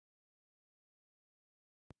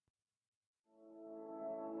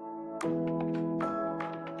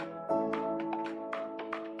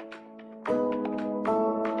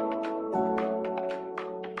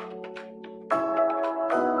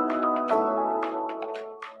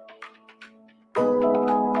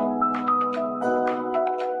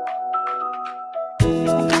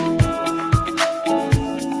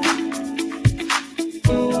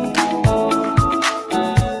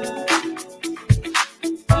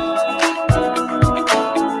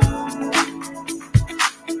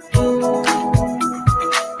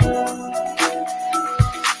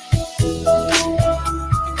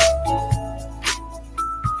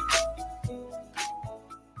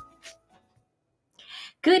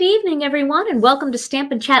Good evening, everyone, and welcome to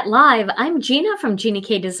Stamp and Chat Live. I'm Gina from Gina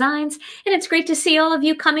K Designs, and it's great to see all of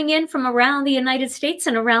you coming in from around the United States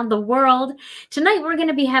and around the world. Tonight, we're going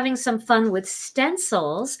to be having some fun with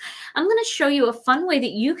stencils. I'm going to show you a fun way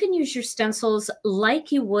that you can use your stencils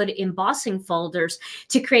like you would embossing folders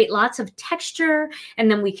to create lots of texture,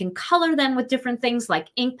 and then we can color them with different things like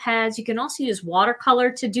ink pads. You can also use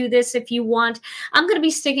watercolor to do this if you want. I'm going to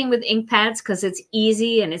be sticking with ink pads because it's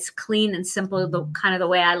easy and it's clean and simple, the kind of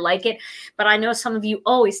the way I like it. But I know some of you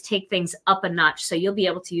always take things up a notch, so you'll be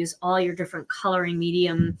able to use all your different coloring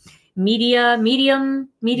media,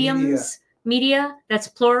 that's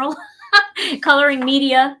plural, coloring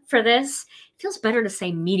media for this. It feels better to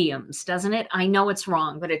say mediums, doesn't it? I know it's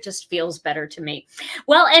wrong, but it just feels better to me.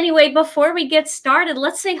 Well, anyway, before we get started,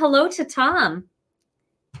 let's say hello to Tom.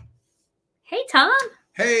 Hey, Tom.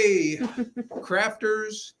 Hey,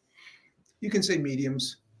 crafters. You can say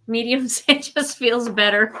mediums. Mediums, it just feels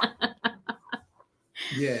better.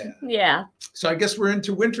 Yeah. Yeah. So I guess we're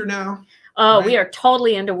into winter now. Oh, right? We are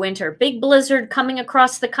totally into winter. Big blizzard coming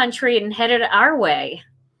across the country and headed our way.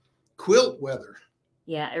 Quilt weather.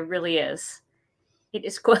 Yeah, it really is. It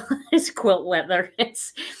is quilt weather.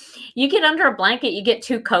 You get under a blanket, you get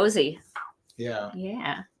too cozy. Yeah.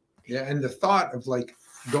 Yeah. Yeah, and the thought of like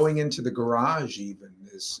going into the garage even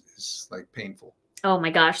is like painful. Oh my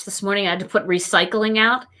gosh, this morning I had to put recycling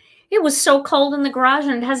out. It was so cold in the garage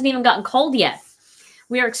and it hasn't even gotten cold yet.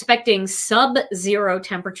 We are expecting sub-zero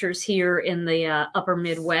temperatures here in the upper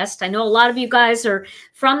Midwest. I know a lot of you guys are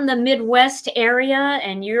from the Midwest area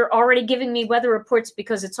and you're already giving me weather reports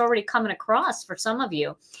because it's already coming across for some of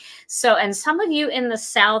you. So, and some of you in the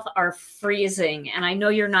South are freezing and I know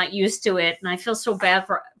you're not used to it. And I feel so bad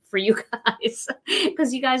for you guys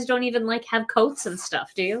because you guys don't even like have coats and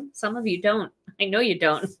stuff, do you? Some of you don't. I know you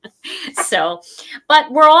don't. So,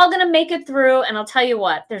 but we're all going to make it through. And I'll tell you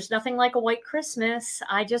what, there's nothing like a white Christmas.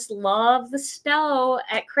 I just love the snow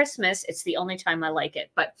at Christmas. It's the only time I like it,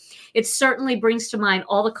 but it certainly brings to mind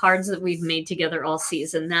all the cards that we've made together all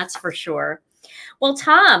season. That's for sure. Well,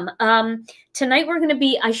 Tom, tonight we're going to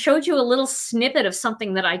be, I showed you a little snippet of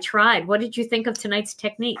something that I tried. What did you think of tonight's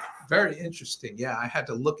technique? Very interesting. Yeah, I had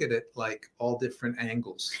to look at it like all different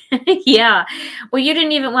angles. Yeah. Well, you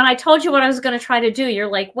didn't even, when I told you what I was going to try to do, you're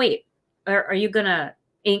like, wait, are you going to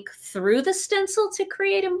ink through the stencil to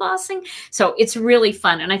create embossing? So it's really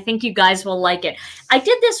fun. And I think you guys will like it. I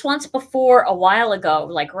did this once before a while ago,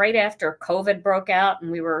 like right after COVID broke out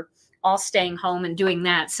and we were all staying home and doing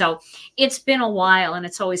that. So it's been a while and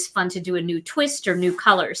it's always fun to do a new twist or new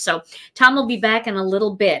colors. So Tom will be back in a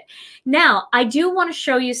little bit. Now, I do want to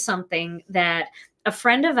show you something that a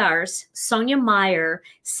friend of ours, Sonia Meyer,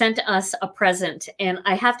 sent us a present. And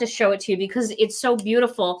I have to show it to you because it's so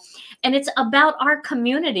beautiful. And it's about our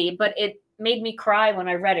community, but it made me cry when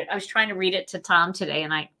I read it. I was trying to read it to Tom today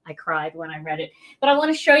and I cried when I read it. But I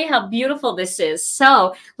want to show you how beautiful this is.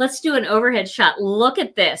 So let's do an overhead shot. Look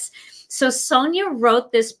at this. So Sonia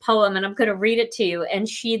wrote this poem and I'm going to read it to you. And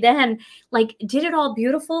she then like did it all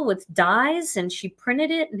beautiful with dyes and she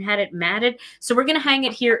printed it and had it matted. So we're going to hang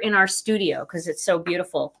it here in our studio because it's so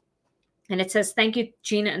beautiful. And it says, thank you,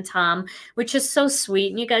 Gina and Tom, which is so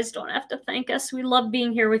sweet. And you guys don't have to thank us. We love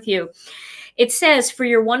being here with you. It says, for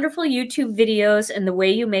your wonderful YouTube videos and the way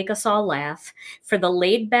you make us all laugh, for the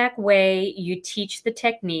laid-back way you teach the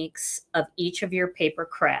techniques of each of your paper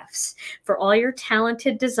crafts, for all your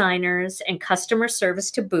talented designers and customer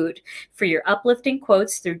service to boot, for your uplifting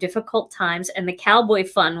quotes through difficult times and the cowboy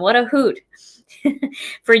fun. What a hoot.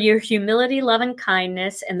 For your humility, love, and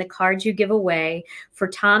kindness and the cards you give away, for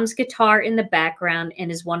Tom's guitar in the background and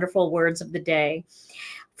his wonderful words of the day,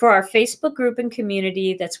 for our Facebook group and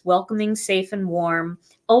community that's welcoming, safe, and warm,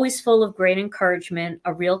 always full of great encouragement,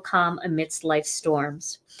 a real calm amidst life's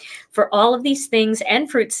storms. For all of these things and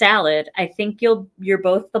fruit salad, I think you're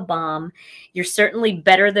both the bomb. You're certainly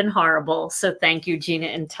better than horrible. So thank you, Gina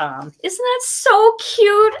and Tom. Isn't that so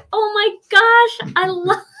cute? Oh my gosh,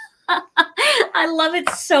 I love it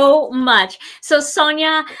so much. So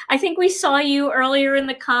Sonia, I think we saw you earlier in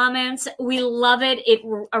the comments. We love it. It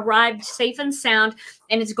arrived safe and sound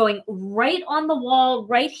and it's going right on the wall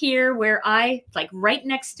right here where like right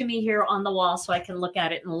next to me here on the wall so I can look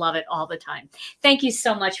at it and love it all the time. Thank you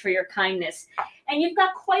so much for your kindness. And you've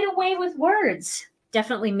got quite a way with words.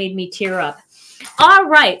 Definitely made me tear up. All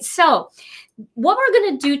right. So what we're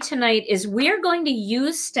going to do tonight is we're going to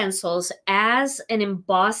use stencils as an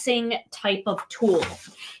embossing type of tool.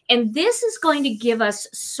 And this is going to give us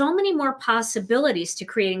so many more possibilities to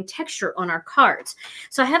creating texture on our cards.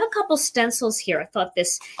 So I have a couple stencils here. I thought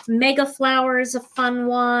this mega flower is a fun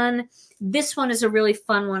one. This one is a really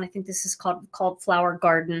fun one. I think this is called Flower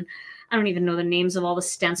Garden. I don't even know the names of all the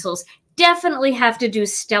stencils. Definitely have to do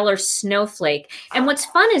Stellar Snowflake. And what's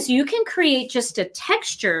fun is you can create just a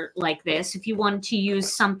texture like this if you wanted to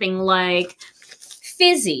use something like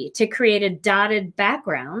Fizzy to create a dotted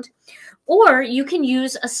background. Or you can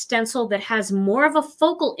use a stencil that has more of a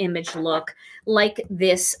focal image look like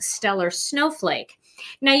this Stellar Snowflake.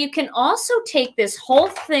 Now you can also take this whole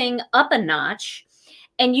thing up a notch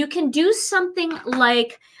and you can do something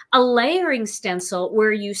like a layering stencil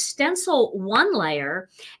where you stencil one layer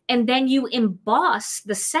and then you emboss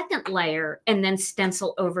the second layer and then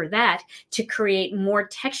stencil over that to create more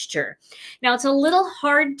texture. Now it's a little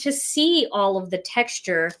hard to see all of the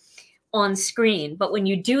texture on screen, but when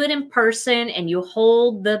you do it in person and you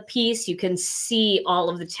hold the piece, you can see all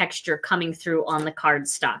of the texture coming through on the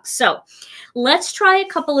cardstock. So let's try a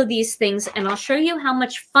couple of these things and I'll show you how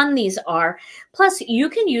much fun these are. Plus you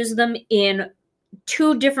can use them in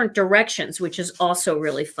 2 different directions, which is also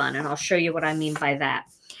really fun. And I'll show you what I mean by that.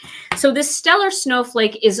 So this Stellar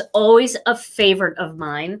Snowflake is always a favorite of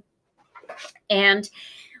mine. And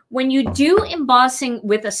when you do embossing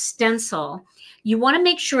with a stencil, you want to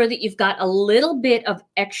make sure that you've got a little bit of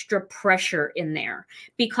extra pressure in there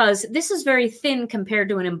because this is very thin compared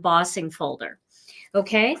to an embossing folder.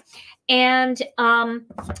 Okay. And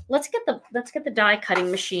let's get the die cutting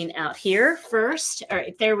machine out here first. All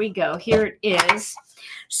right, there we go. Here it is.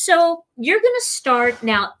 So you're going to start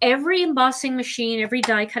now. Every embossing machine, every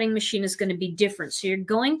die cutting machine is going to be different. So you're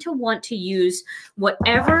going to want to use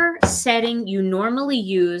whatever setting you normally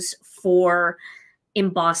use for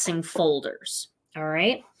embossing folders. All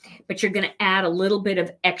right. But you're going to add a little bit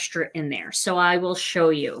of extra in there. So I will show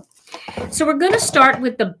you. So we're going to start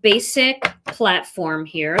with the basic platform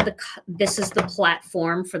here. This is the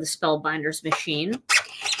platform for the Spellbinders machine.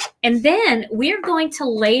 And then we are going to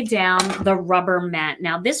lay down the rubber mat.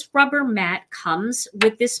 Now this rubber mat comes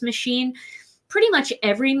with this machine. Pretty much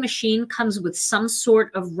every machine comes with some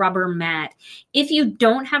sort of rubber mat. If you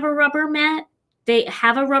don't have a rubber mat, they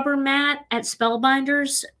have a rubber mat at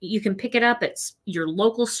Spellbinders. You can pick it up at your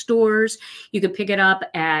local stores. You can pick it up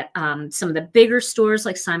at some of the bigger stores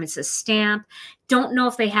like Simon Says Stamp. Don't know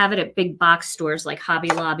if they have it at big box stores like Hobby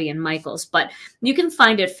Lobby and Michael's, but you can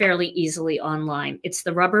find it fairly easily online. It's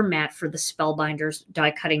the rubber mat for the Spellbinders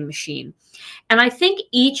die cutting machine. And I think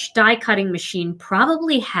each die cutting machine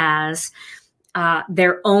probably has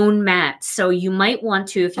their own mat. So you might want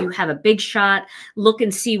to, if you have a Big Shot, look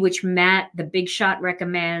and see which mat the Big Shot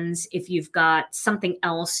recommends. If you've got something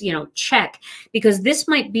else, you know, check, because this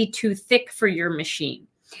might be too thick for your machine.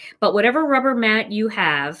 But whatever rubber mat you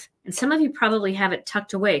have, and some of you probably have it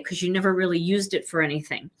tucked away because you never really used it for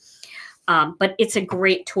anything. But it's a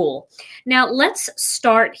great tool. Now let's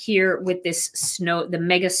start here with this the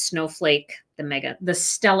Mega Snowflake, the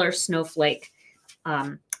Stellar Snowflake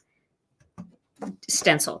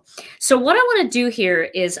stencil. So what I want to do here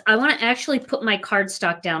is I want to actually put my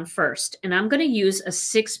cardstock down first, and I'm going to use a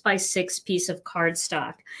 6x6 piece of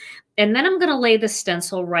cardstock, and then I'm going to lay the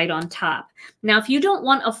stencil right on top. Now, if you don't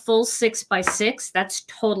want a full 6x6, that's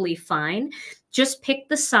totally fine. Just pick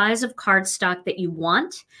the size of cardstock that you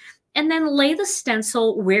want, and then lay the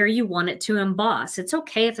stencil where you want it to emboss. It's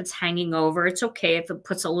okay if it's hanging over. It's okay if it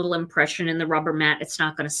puts a little impression in the rubber mat. It's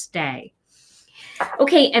not going to stay.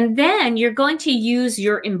 Okay, and then you're going to use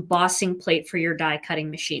your embossing plate for your die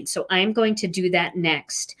cutting machine. So I'm going to do that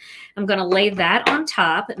next. I'm going to lay that on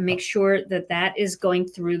top and make sure that that is going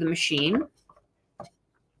through the machine.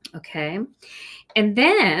 Okay, and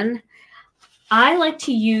then I like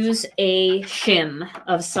to use a shim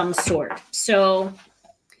of some sort. So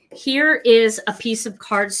here is a piece of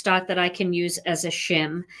cardstock that I can use as a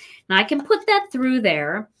shim. Now I can put that through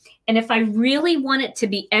there. And if I really want it to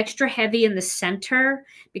be extra heavy in the center,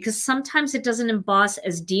 because sometimes it doesn't emboss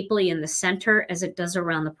as deeply in the center as it does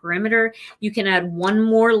around the perimeter, you can add one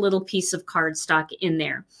more little piece of cardstock in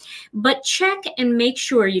there. But check and make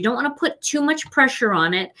sure you don't want to put too much pressure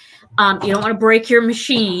on it. You don't want to break your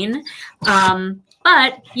machine.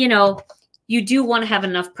 But, you know, you do want to have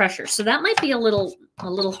enough pressure. So that might be a little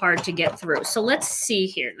hard to get through. So let's see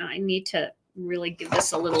here. Now I need to really give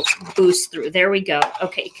this a little boost through. There we go.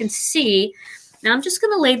 Okay, you can see. Now I'm just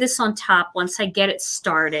going to lay this on top once I get it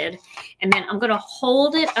started. And then I'm going to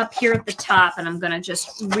hold it up here at the top, and I'm going to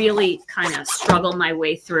just really kind of struggle my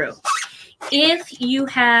way through. If you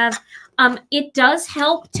have, it does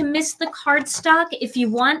help to mist the cardstock. If you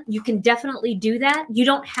want, you can definitely do that. You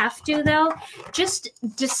don't have to, though. Just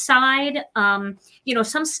decide, you know,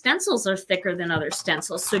 some stencils are thicker than other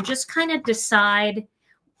stencils. So just kind of decide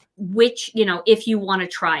which, you know, if you want to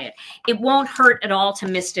try it. It won't hurt at all to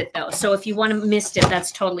mist it though. So if you want to mist it,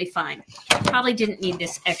 that's totally fine. Probably didn't need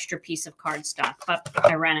this extra piece of cardstock, but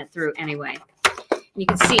I ran it through anyway. You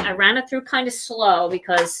can see I ran it through kind of slow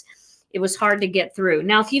because it was hard to get through.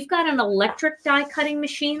 Now, if you've got an electric die cutting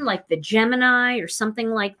machine like the Gemini or something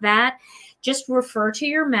like that, just refer to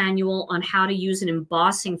your manual on how to use an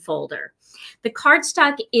embossing folder. The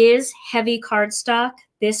cardstock is heavy cardstock.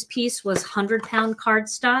 This piece was 100-pound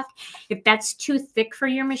cardstock. If that's too thick for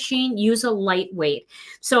your machine, use a lightweight.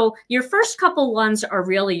 So your first couple ones are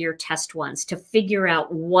really your test ones to figure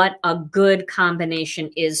out what a good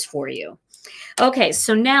combination is for you. Okay,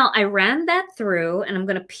 so now I ran that through and I'm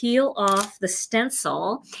going to peel off the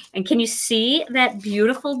stencil. And can you see that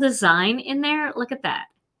beautiful design in there? Look at that.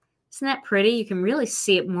 Isn't that pretty? You can really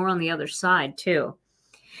see it more on the other side too.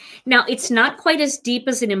 Now, it's not quite as deep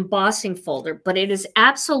as an embossing folder, but it is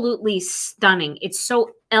absolutely stunning. It's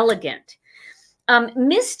so elegant.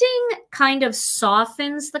 Misting kind of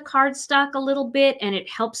softens the cardstock a little bit, and it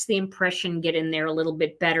helps the impression get in there a little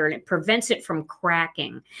bit better, and it prevents it from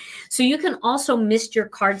cracking. So you can also mist your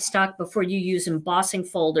cardstock before you use embossing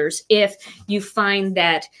folders if you find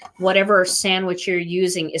that whatever sandwich you're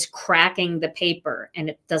using is cracking the paper and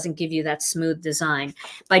it doesn't give you that smooth design.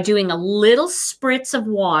 By doing a little spritz of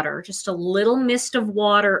water, just a little mist of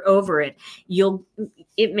water over it,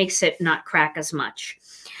 it makes it not crack as much.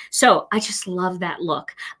 So I just love that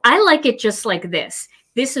look. I like it just like this.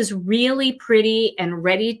 This is really pretty and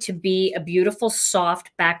ready to be a beautiful,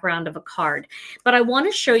 soft background of a card. But I want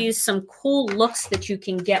to show you some cool looks that you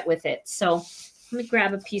can get with it. So let me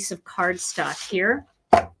grab a piece of cardstock here.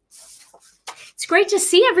 It's great to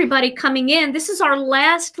see everybody coming in. This is our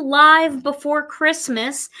last live before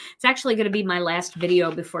Christmas. It's actually going to be my last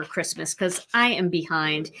video before Christmas because I am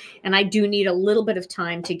behind and I do need a little bit of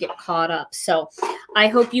time to get caught up. So I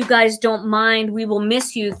hope you guys don't mind. We will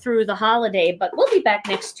miss you through the holiday, but we'll be back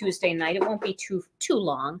next Tuesday night. It won't be too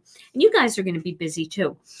long. And you guys are going to be busy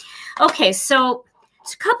too. Okay, so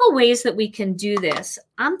there's a couple ways that we can do this.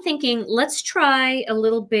 I'm thinking let's try a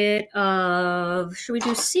little bit of, should we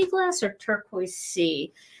do sea glass or turquoise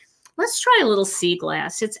sea? Let's try a little sea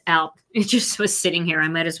glass. It's out. It just was sitting here. I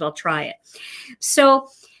might as well try it. So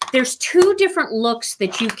there's two different looks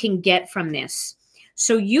that you can get from this.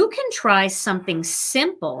 So you can try something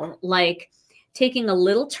simple like taking a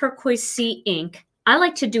little turquoise sea ink. I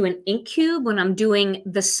like to do an ink cube when I'm doing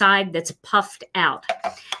the side that's puffed out.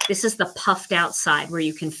 This is the puffed out side where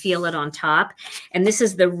you can feel it on top. And this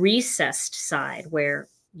is the recessed side where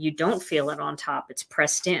you don't feel it on top. It's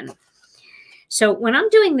pressed in. So when I'm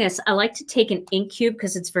doing this, I like to take an ink cube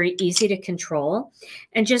because it's very easy to control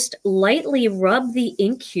and just lightly rub the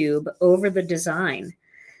ink cube over the design.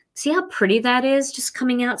 See how pretty that is? Just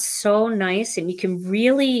coming out so nice. And you can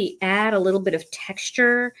really add a little bit of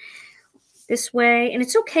texture this way. And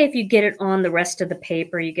it's okay if you get it on the rest of the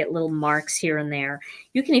paper. You get little marks here and there.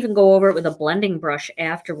 You can even go over it with a blending brush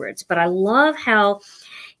afterwards. But I love how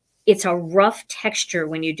it's a rough texture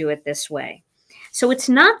when you do it this way. So it's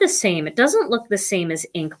not the same. It doesn't look the same as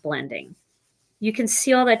ink blending. You can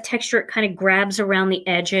see all that texture. It kind of grabs around the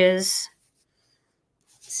edges.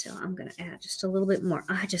 So I'm going to add just a little bit more.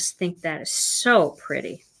 I just think that is so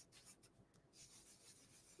pretty.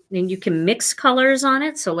 And you can mix colors on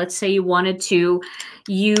it. So let's say you wanted to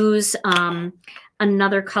use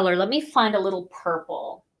another color. Let me find a little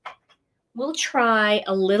purple. We'll try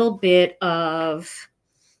a little bit of,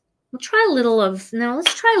 let's try a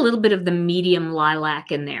little bit of the medium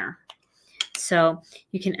lilac in there. So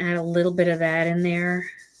you can add a little bit of that in there.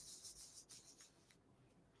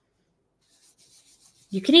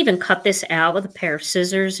 You can even cut this out with a pair of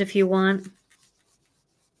scissors if you want.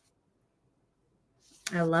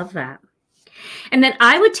 I love that. And then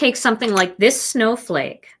I would take something like this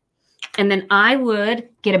snowflake, and then I would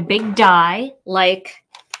get a big die, like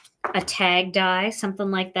a tag die,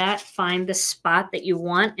 something like that. Find the spot that you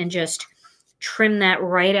want and just trim that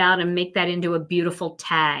right out and make that into a beautiful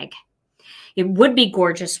tag. It would be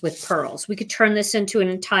gorgeous with pearls. We could turn this into an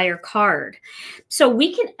entire card. So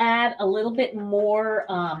we can add a little bit more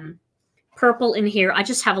purple in here. I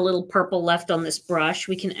just have a little purple left on this brush.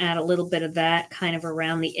 We can add a little bit of that kind of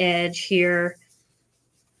around the edge here.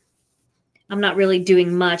 I'm not really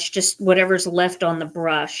doing much, just whatever's left on the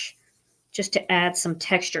brush, just to add some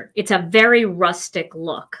texture. It's a very rustic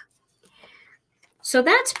look. So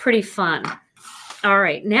that's pretty fun. All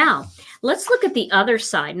right, now let's look at the other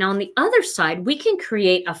side. Now on the other side, we can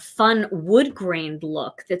create a fun wood-grained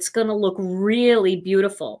look that's going to look really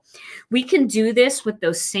beautiful. We can do this with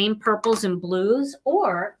those same purples and blues,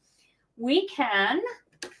 or we can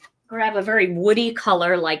grab a very woody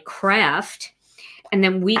color like Kraft, and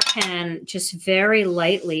then we can just very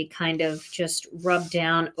lightly kind of just rub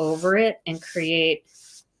down over it and create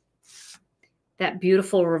that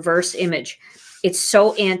beautiful reverse image. It's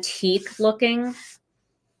so antique looking,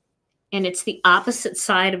 and it's the opposite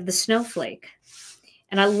side of the snowflake.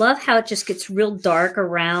 And I love how it just gets real dark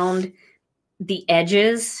around the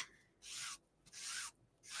edges.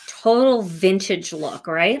 Total vintage look,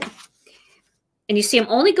 right? And you see, I'm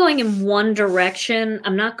only going in one direction.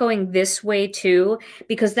 I'm not going this way too,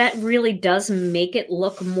 because that really does make it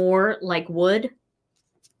look more like wood.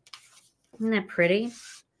 Isn't that pretty?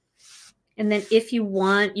 And then if you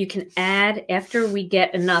want, you can add after we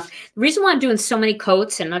get enough. The reason why I'm doing so many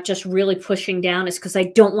coats and not just really pushing down is because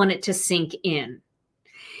I don't want it to sink in.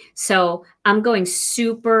 So I'm going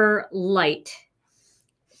super light,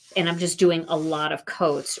 and I'm just doing a lot of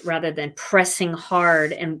coats rather than pressing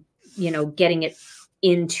hard and, you know, getting it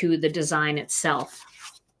into the design itself.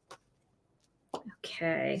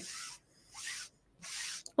 Okay.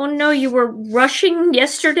 Oh no, you were rushing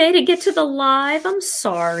yesterday to get to the live. I'm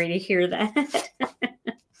sorry to hear that.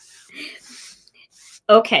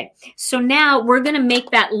 Okay, so now we're going to make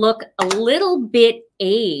that look a little bit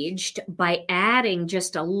aged by adding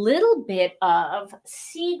just a little bit of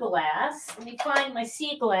sea glass. Let me find my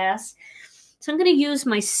sea glass. So I'm going to use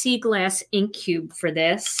my sea glass ink cube for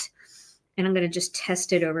this, and I'm going to just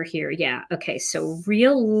test it over here. Yeah, okay, so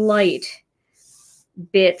real light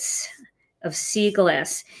bits of sea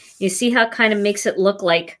glass. You see how it kind of makes it look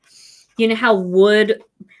like, you know how wood,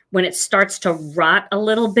 when it starts to rot a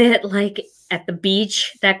little bit, like at the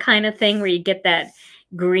beach, that kind of thing where you get that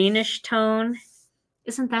greenish tone.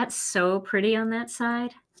 Isn't that so pretty on that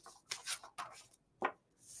side?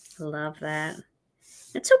 Love that.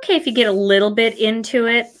 It's okay if you get a little bit into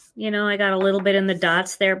it. You know, I got a little bit in the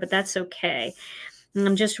dots there, but that's okay. And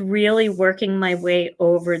I'm just really working my way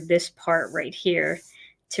over this part right here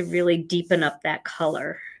to really deepen up that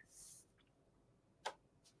color.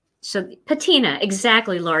 So patina,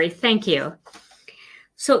 exactly, Laurie. Thank you.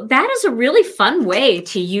 So that is a really fun way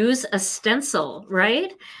to use a stencil,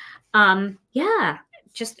 right? Yeah,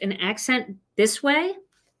 just an accent this way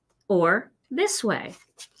or this way.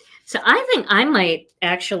 So I think I might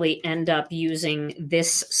actually end up using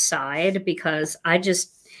this side because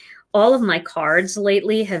all of my cards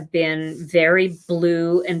lately have been very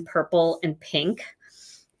blue and purple and pink.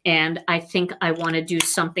 And I think I want to do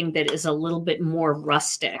something that is a little bit more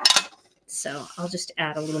rustic. So I'll just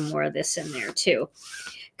add a little more of this in there too.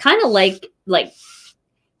 Kind of like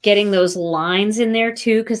getting those lines in there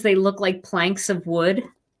too, because they look like planks of wood.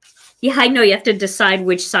 Yeah, I know you have to decide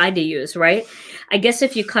which side to use, right? I guess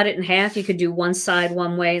if you cut it in half, you could do one side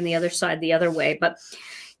one way and the other side the other way. But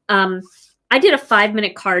I did a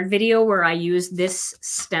 5-minute card video where I used this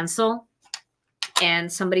stencil.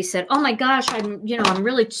 And somebody said, oh my gosh, I'm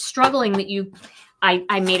really struggling that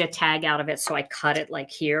I made a tag out of it. So I cut it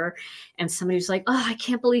like here. And somebody was like, oh, I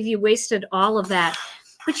can't believe you wasted all of that.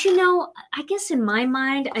 But, you know, I guess in my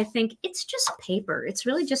mind, I think it's just paper. It's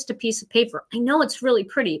really just a piece of paper. I know it's really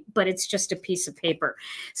pretty, but it's just a piece of paper.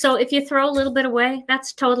 So if you throw a little bit away,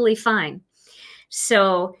 that's totally fine.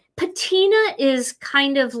 So patina is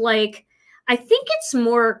kind of like, I think it's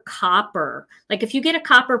more copper. Like if you get a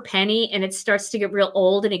copper penny and it starts to get real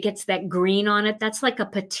old and it gets that green on it, that's like a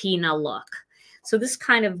patina look. So this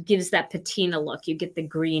kind of gives that patina look. You get the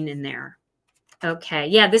green in there. Okay,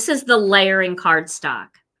 yeah, this is the layering cardstock.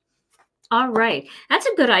 All right, that's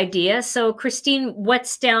a good idea. So Christine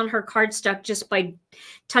wets down her cardstock just by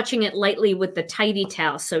touching it lightly with the tidy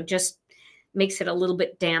towel. So just makes it a little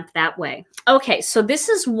bit damp that way. Okay, so this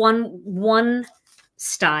is one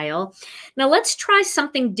style. Now let's try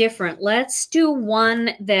something different. Let's do one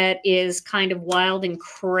that is kind of wild and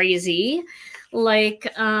crazy,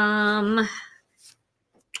 like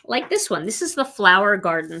this one. This is the flower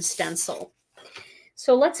garden stencil.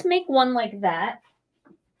 So let's make one like that.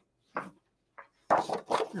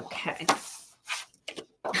 Okay.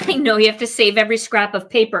 I know you have to save every scrap of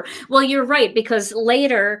paper. Well, you're right, because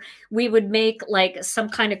later we would make like some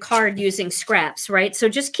kind of card using scraps, right? So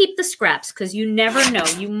just keep the scraps because you never know.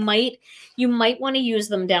 You might want to use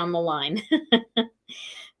them down the line.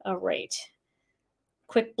 All right.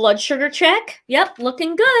 Quick blood sugar check. Yep,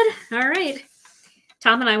 looking good. All right.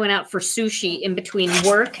 Tom and I went out for sushi in between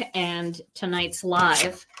work and tonight's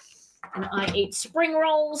live. And I ate spring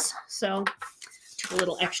rolls, so took a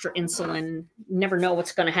little extra insulin. Never know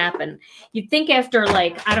what's going to happen. You'd think after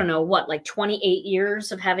like, I don't know what, like 28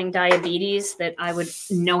 years of having diabetes that I would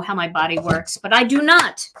know how my body works, but I do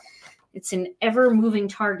not. It's an ever-moving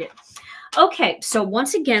target. Okay, so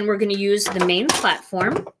once again, we're going to use the main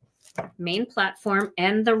platform. main platform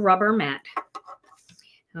and the rubber mat.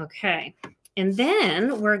 Okay. And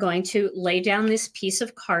then we're going to lay down this piece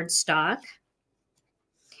of cardstock.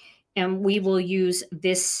 And we will use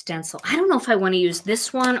this stencil. I don't know if I want to use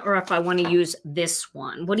this one or if I want to use this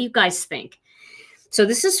one. What do you guys think? So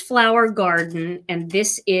this is Flower Garden, and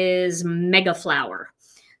this is Mega Flower.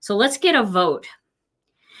 So let's get a vote.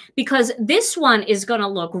 Because this one is going to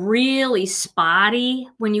look really spotty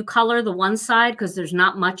when you color the one side, because there's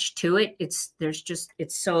not much to it. It's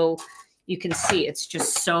so, you can see it's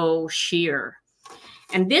just so sheer.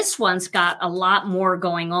 And this one's got a lot more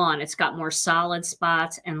going on. It's got more solid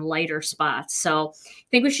spots and lighter spots. So I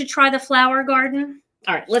think we should try the Flower Garden.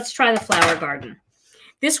 All right, let's try the Flower Garden.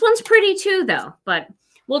 This one's pretty too, though, but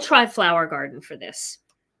we'll try Flower Garden for this.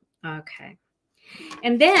 Okay.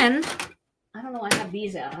 And then, I don't know, I have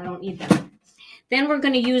these out. I don't need them. Then we're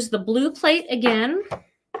going to use the blue plate again.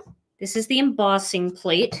 This is the embossing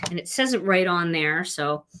plate, and it says it right on there,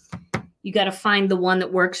 so you got to find the one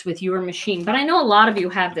that works with your machine. But I know a lot of you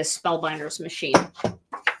have this Spellbinders machine.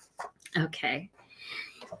 Okay.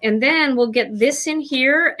 And then we'll get this in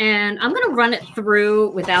here, and I'm going to run it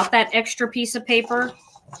through without that extra piece of paper.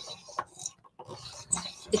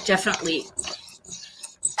 It definitely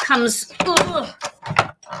comes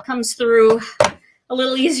through a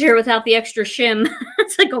little easier without the extra shim.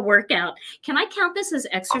 It's like a workout. Can I count this as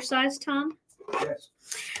exercise, Tom? Yes.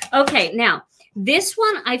 Okay, now, this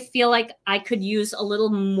one, I feel like I could use a little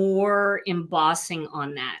more embossing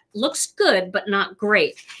on that. Looks good, but not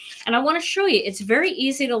great. And I want to show you, it's very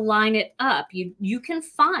easy to line it up. You can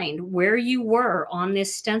find where you were on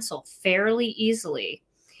this stencil fairly easily.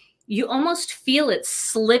 You almost feel it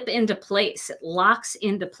slip into place. It locks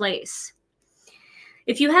into place.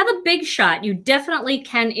 If you have a Big Shot, you definitely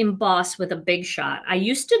can emboss with a Big Shot. I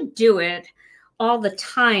used to do it all the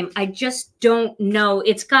time. I just don't know.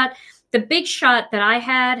 It's got... The Big Shot that I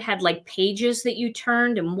had like pages that you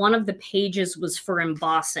turned, and one of the pages was for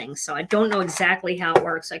embossing. So I don't know exactly how it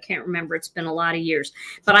works. I can't remember. It's been a lot of years.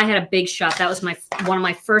 But I had a Big Shot. That was one of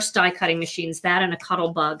my first die cutting machines, that and a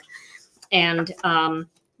Cuttlebug. And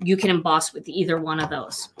you can emboss with either one of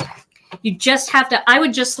those. You just have to, I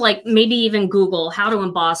would just like maybe even Google how to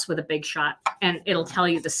emboss with a Big Shot, and it'll tell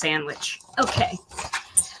you the sandwich. Okay.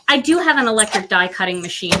 I do have an electric die cutting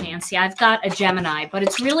machine, Nancy. I've got a Gemini, but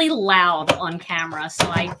it's really loud on camera, so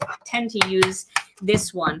I tend to use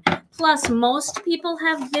this one. Plus, most people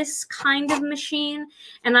have this kind of machine,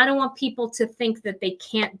 and I don't want people to think that they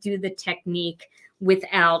can't do the technique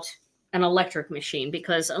without an electric machine,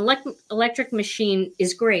 because an electric machine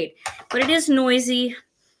is great, but it is noisy,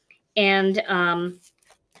 and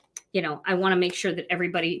you know, I want to make sure that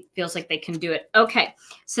everybody feels like they can do it. Okay,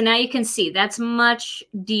 so now you can see that's much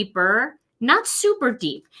deeper, not super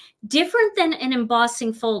deep, different than an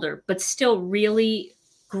embossing folder, but still really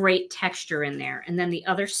great texture in there. And then the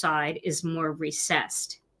other side is more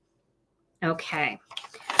recessed. Okay,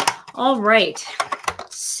 all right.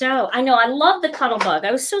 So I know I love the Cuttlebug.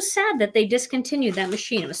 I was so sad that they discontinued that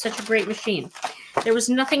machine. It was such a great machine. There was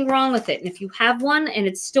nothing wrong with it. And if you have one and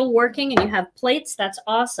it's still working and you have plates, that's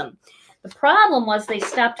awesome. The problem was they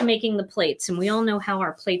stopped making the plates. And we all know how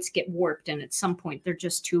our plates get warped. And at some point, they're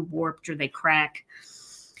just too warped or they crack.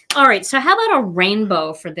 All right, so how about a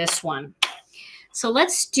rainbow for this one? So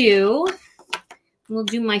we'll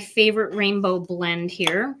do my favorite rainbow blend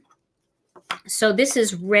here. So this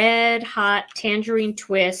is Red Hot, Tangerine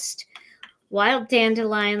Twist, Wild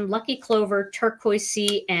Dandelion, Lucky Clover, Turquoise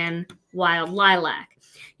Sea, and Wild Lilac.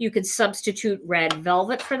 You could substitute Red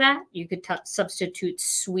Velvet for that. You could substitute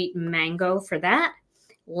Sweet Mango for that,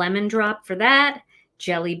 Lemon Drop for that,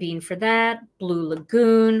 Jelly Bean for that, Blue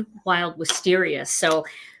Lagoon, Wild Wisteria. So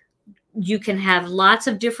you can have lots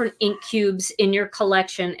of different ink cubes in your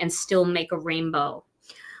collection and still make a rainbow.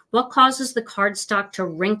 What causes the cardstock to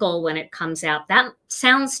wrinkle when it comes out? That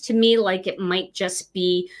sounds to me like it might just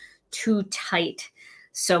be too tight.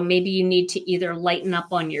 So maybe you need to either lighten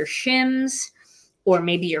up on your shims, or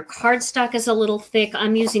maybe your cardstock is a little thick.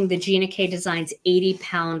 I'm using the Gina K Designs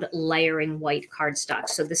 80-pound layering white cardstock.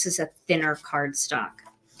 So this is a thinner cardstock.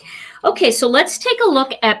 Okay, so let's take a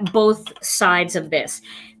look at both sides of this.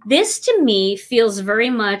 This to me feels very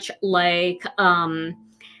much like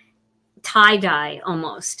tie-dye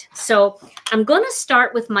almost. So I'm going to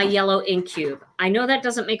start with my yellow ink cube. I know that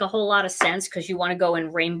doesn't make a whole lot of sense because you want to go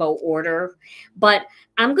in rainbow order, but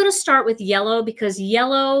I'm going to start with yellow because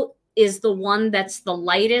yellow is the one that's the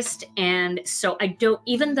lightest. And so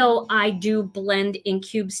even though I do blend ink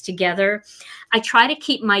cubes together, I try to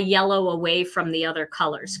keep my yellow away from the other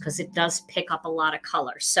colors because it does pick up a lot of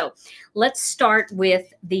color. So let's start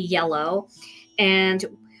with the yellow. And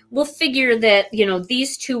we'll figure that, you know,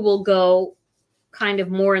 these two will go kind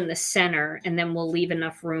of more in the center, and then we'll leave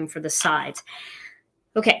enough room for the sides.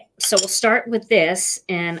 Okay, so we'll start with this,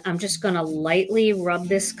 and I'm just going to lightly rub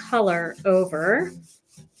this color over.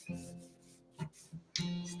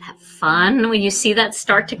 Isn't that fun when you see that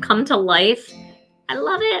start to come to life? I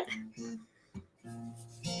love it.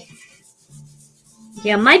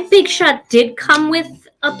 Yeah, my Big Shot did come with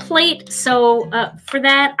a plate, so for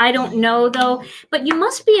that, I don't know though. But you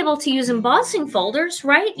must be able to use embossing folders,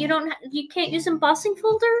 right? You can't use embossing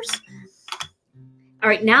folders? All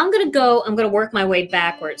right, now I'm gonna work my way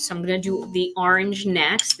backwards. So I'm gonna do the orange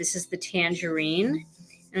next. This is the tangerine.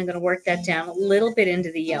 And I'm gonna work that down a little bit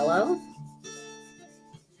into the yellow.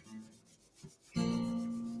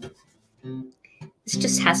 This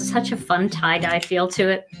just has such a fun tie-dye feel to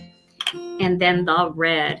it. And then the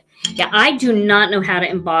red. Yeah, I do not know how to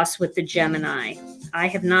emboss with the Gemini. I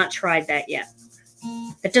have not tried that yet.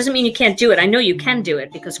 That doesn't mean you can't do it. I know you can do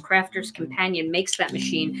it because Crafter's Companion makes that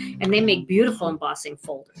machine, and they make beautiful embossing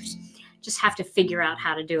folders. Just have to figure out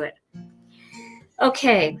how to do it.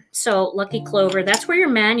 Okay, so Lucky Clover, that's where your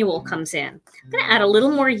manual comes in. I'm going to add a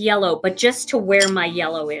little more yellow, but just to where my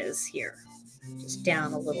yellow is here. Just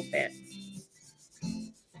down a little bit.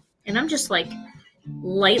 And I'm just like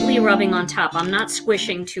lightly rubbing on top. I'm not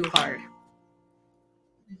squishing too hard.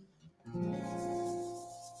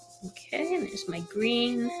 Okay, and there's my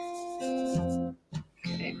green.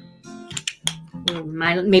 Okay. Ooh,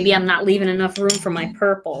 maybe I'm not leaving enough room for my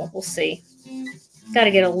purple. We'll see. Got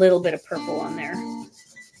to get a little bit of purple on there.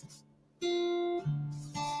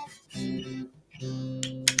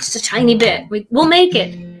 Just a tiny bit. We'll make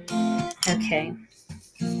it. Okay.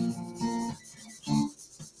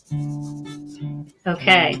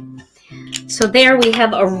 Okay. So there we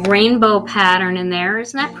have a rainbow pattern in there.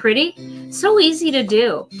 Isn't that pretty? So easy to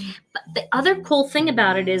do. But the other cool thing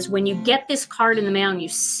about it is when you get this card in the mail and you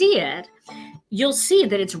see it, you'll see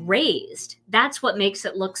that it's raised. That's what makes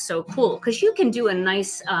it look so cool, because you can do a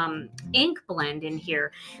nice ink blend in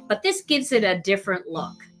here, but this gives it a different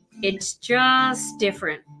look. It's just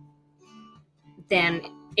different than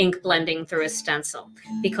ink blending through a stencil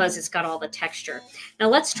because it's got all the texture. Now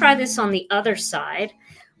let's try this on the other side.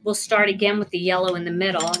 We'll start again with the yellow in the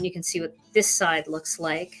middle, and you can see what this side looks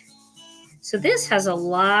like. So this has a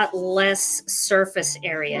lot less surface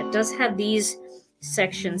area. It does have these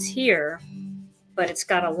sections here, but it's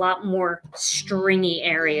got a lot more stringy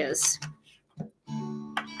areas.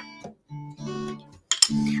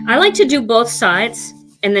 I like to do both sides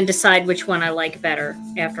and then decide which one I like better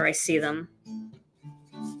after I see them.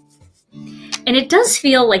 And it does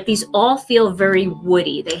feel like these all feel very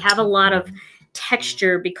woody. They have a lot of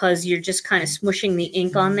texture because you're just kind of smushing the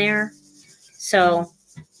ink on there. So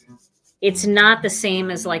it's not the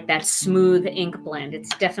same as like that smooth ink blend.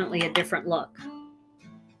 It's definitely a different look.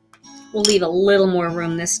 We'll leave a little more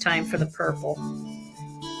room this time for the purple.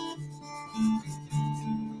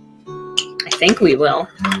 I think we will.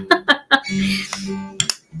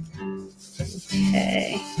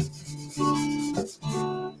 Okay.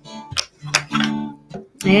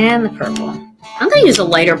 And the purple. I'm going to use a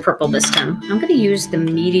lighter purple this time. I'm going to use the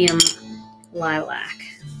medium lilac.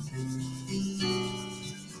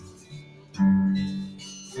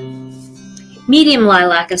 Medium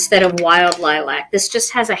lilac instead of wild lilac. This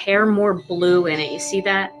just has a hair more blue in it. You see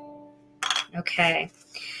that? Okay.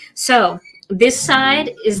 So this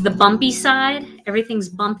side is the bumpy side. Everything's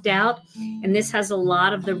bumped out. And this has a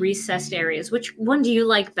lot of the recessed areas. Which one do you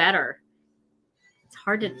like better? It's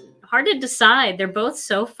hard to decide. They're both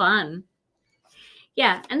so fun.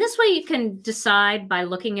 Yeah, and this way you can decide by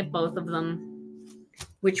looking at both of them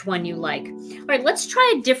which one you like. All right, let's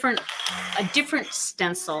try a different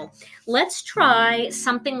stencil. Let's try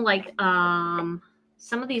something like some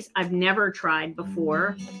of these I've never tried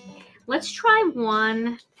before. Let's try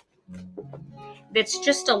one that's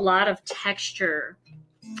just a lot of texture.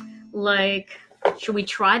 Like, should we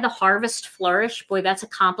try the Harvest Flourish? Boy, that's a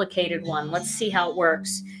complicated one. Let's see how it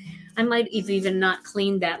works. I might have even not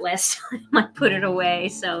cleaned that last time I put it away.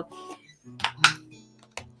 So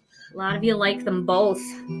a lot of you like them both.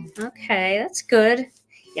 Okay, that's good.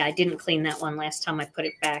 Yeah, I didn't clean that one last time I put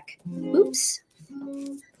it back. Oops.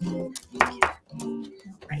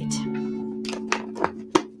 Right.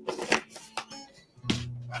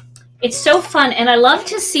 It's so fun, and I love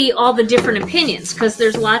to see all the different opinions because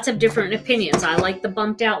there's lots of different opinions. I like the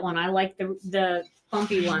bumped out one. I like the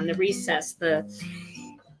bumpy one, the recess.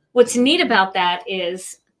 What's neat about that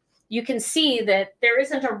is you can see that there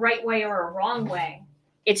isn't a right way or a wrong way.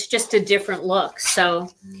 It's just a different look. So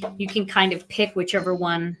you can kind of pick whichever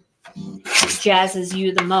one jazzes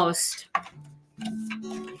you the most.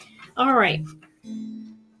 All right.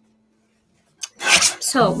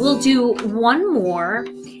 So we'll do one more.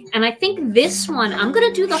 And I think this one, I'm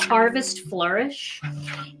going to do the Harvest Flourish.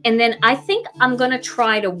 And then I think I'm going to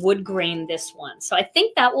try to wood grain this one. So I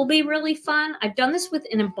think that will be really fun. I've done this with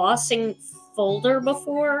an embossing folder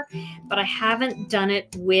before, but I haven't done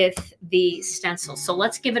it with the stencil. So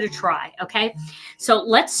let's give it a try, okay? So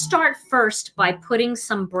let's start first by putting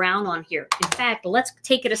some brown on here. In fact, let's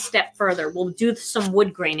take it a step further. We'll do some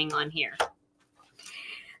wood graining on here.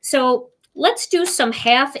 So let's do some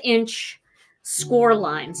 1/2 inch score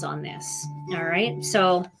lines on this. All right,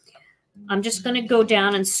 so I'm just going to go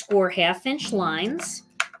down and score 1/2 inch lines.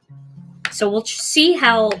 So we'll see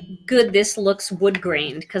how good this looks wood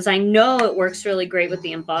grained, because I know it works really great with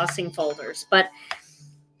the embossing folders. But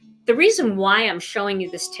the reason why I'm showing you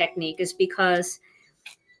this technique is because,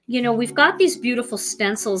 you know, we've got these beautiful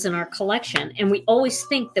stencils in our collection, and we always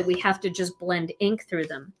think that we have to just blend ink through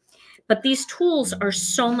them. But these tools are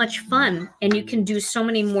so much fun, and you can do so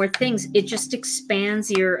many more things. It just expands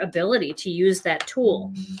your ability to use that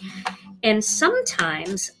tool. And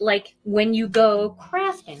sometimes, like when you go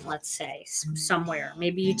crafting, let's say, somewhere,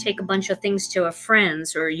 maybe you take a bunch of things to a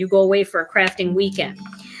friend's, or you go away for a crafting weekend.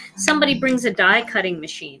 Somebody brings a die cutting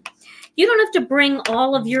machine. You don't have to bring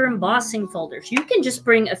all of your embossing folders. You can just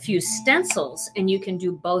bring a few stencils, and you can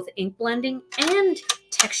do both ink blending and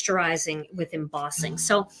texturizing with embossing.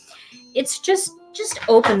 So it's just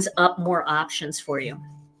opens up more options for you.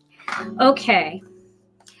 Okay.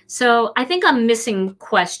 So I think I'm missing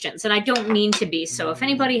questions, and I don't mean to be. So if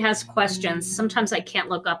anybody has questions, sometimes I can't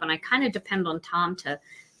look up, and I kind of depend on Tom to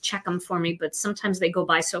check them for me, but sometimes they go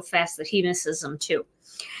by so fast that he misses them too.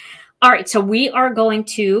 All right, so we are going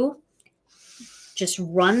to just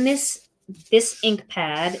run this ink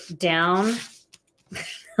pad down.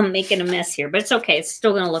 I'm making a mess here, but it's okay. It's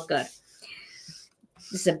still going to look good.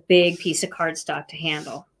 This is a big piece of cardstock to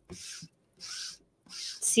handle.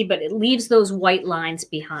 See, but it leaves those white lines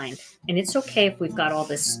behind. And it's okay if we've got all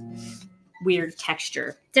this weird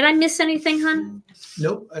texture. Did I miss anything, hon?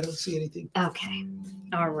 Nope, I don't see anything. Okay.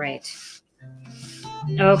 All right.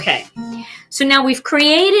 Okay. So now we've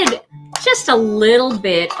created just a little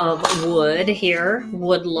bit of wood here,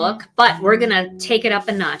 wood look, but we're going to take it up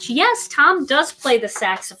a notch. Yes, Tom does play the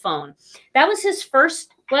saxophone. That was his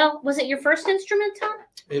first, well, was it your first instrument, Tom?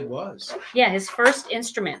 It was. Yeah, his first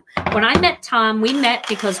instrument. When I met Tom, we met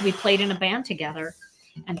because we played in a band together,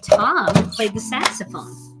 and Tom played the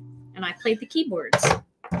saxophone, and I played the keyboards.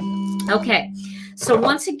 Okay, so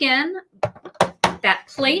once again, that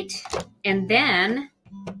plate, and then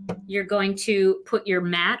you're going to put your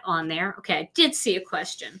mat on there. Okay, I did see a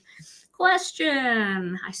question. I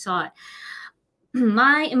saw it.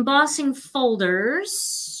 My embossing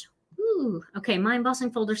folders. Ooh, okay, my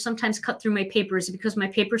embossing folders sometimes cut through my paper. Is it because my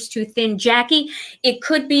paper's too thin? Jackie, it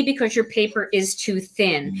could be because your paper is too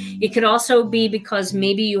thin. It could also be because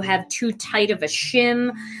maybe you have too tight of a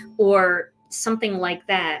shim or something like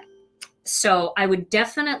that. So I would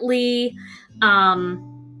definitely,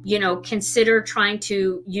 you know, consider trying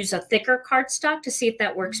to use a thicker cardstock to see if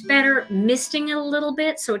that works better, misting it a little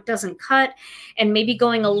bit so it doesn't cut, and maybe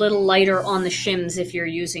going a little lighter on the shims if you're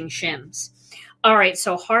using shims. All right,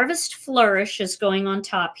 so Harvest Flourish is going on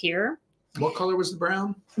top here. What color was the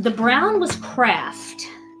brown? The brown was Kraft,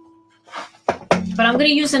 but I'm going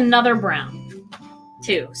to use another brown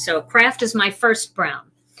too. So Kraft is my first brown.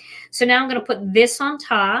 So now I'm going to put this on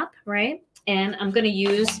top, right? And I'm going to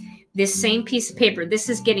use this same piece of paper. This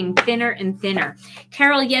is getting thinner and thinner.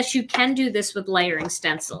 Carol, yes, you can do this with layering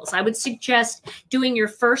stencils. I would suggest doing your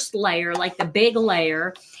first layer, like the big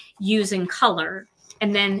layer, using color,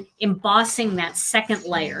 and then embossing that second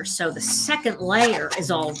layer. So the second layer is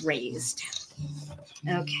all raised.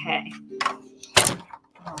 Okay.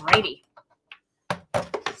 Alrighty.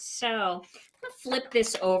 So I'm gonna flip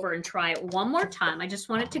this over and try it one more time. I just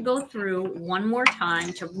want it to go through one more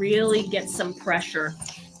time to really get some pressure.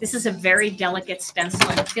 This is a very delicate stencil,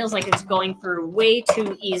 and it feels like it's going through way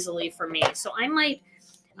too easily for me. So I might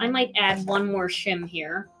add one more shim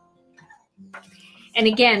here. And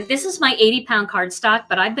again, this is my 80-pound cardstock,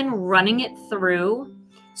 but I've been running it through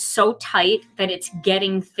so tight that it's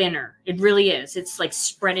getting thinner. It really is. It's like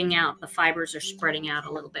spreading out. The fibers are spreading out a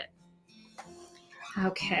little bit.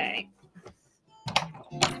 Okay.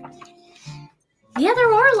 Yeah,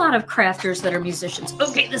 there are a lot of crafters that are musicians.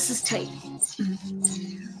 Okay, this is tight.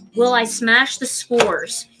 Will I smash the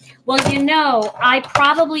scores? Well, you know, I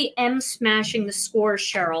probably am smashing the scores,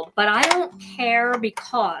 Cheryl, but I don't care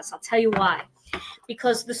because, I'll tell you why.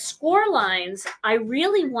 Because the score lines, I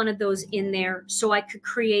really wanted those in there so I could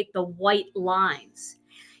create the white lines.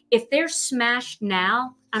 If they're smashed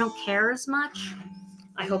now, I don't care as much.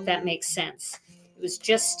 I hope that makes sense. It was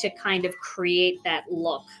just to kind of create that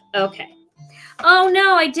look. Okay. Oh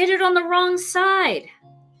no, I did it on the wrong side.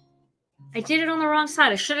 I did it on the wrong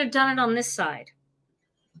side. I should have done it on this side.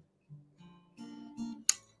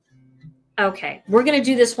 Okay, we're going to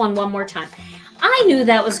do this one more time. I knew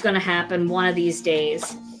that was going to happen one of these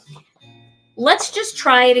days. Let's just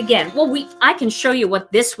try it again. Well, I can show you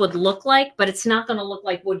what this would look like, but it's not going to look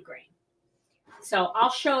like wood grain. So I'll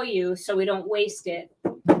show you so we don't waste it.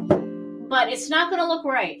 But it's not going to look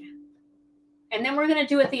right. And then we're going to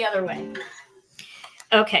do it the other way.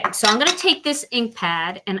 Okay, so I'm going to take this ink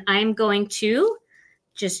pad and I'm going to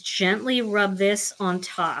just gently rub this on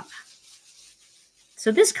top.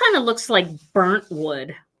 So this kind of looks like burnt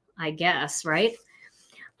wood, I guess, right?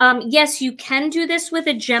 Yes, you can do this with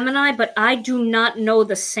a Gemini, but I do not know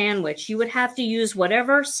the sandwich. You would have to use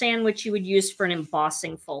whatever sandwich you would use for an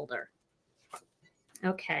embossing folder.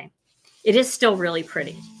 Okay, it is still really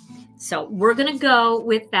pretty. So we're going to go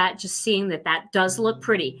with that, just seeing that that does look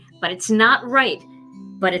pretty, but it's not right,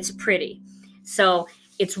 but it's pretty. So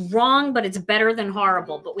it's wrong, but it's better than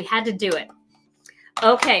horrible, but we had to do it.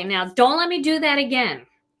 Okay, now don't let me do that again,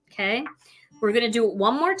 okay? We're going to do it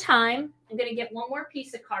one more time. I'm going to get one more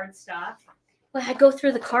piece of cardstock. Well, I go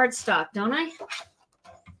through the cardstock, don't I?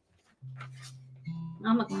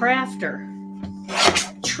 I'm a crafter.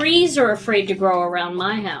 Trees are afraid to grow around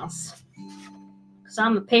my house because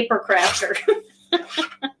I'm a paper crafter.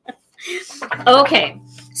 Okay,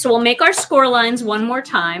 so we'll make our score lines one more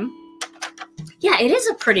time. Yeah, it is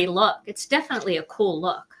a pretty look. It's definitely a cool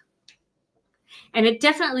look. And it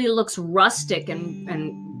definitely looks rustic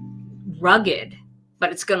and rugged,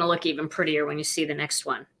 but it's going to look even prettier when you see the next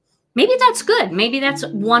one. Maybe that's good. Maybe that's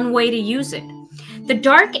one way to use it. The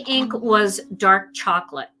dark ink was dark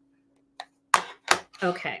chocolate.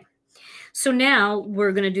 Okay, so now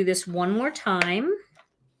we're going to do this one more time.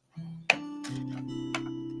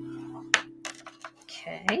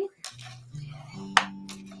 Okay.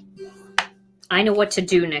 I know what to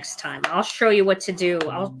do next time. I'll show you what to do.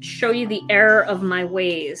 I'll show you the error of my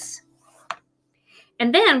ways.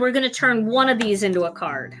 And then we're going to turn one of these into a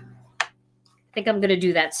card. I think I'm going to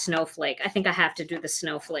do that snowflake. I think I have to do the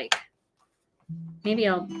snowflake. Maybe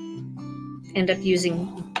I'll end up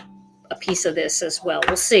using a piece of this as well.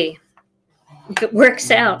 We'll see if it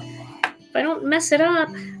works out. If I don't mess it up.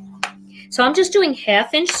 So I'm just doing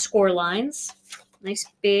 1/2-inch score lines. Nice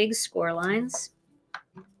big score lines.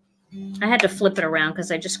 I had to flip it around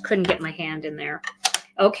because I just couldn't get my hand in there.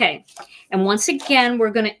 Okay, and once again,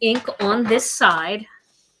 we're going to ink on this side.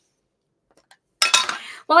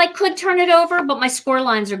 Well, I could turn it over, but my score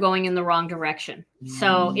lines are going in the wrong direction,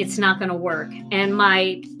 so it's not going to work. And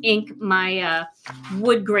my ink, my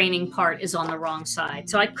wood graining part is on the wrong side.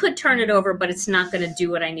 So I could turn it over, but it's not going to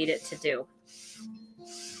do what I need it to do.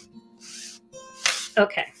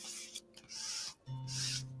 Okay.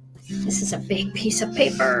 This is a big piece of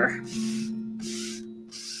paper.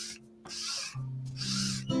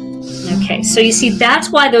 Okay, so you see, that's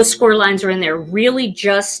why those score lines are in there, really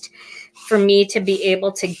just for me to be able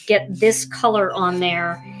to get this color on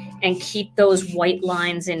there and keep those white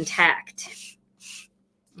lines intact.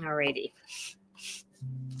 Alrighty.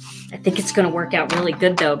 I think it's going to work out really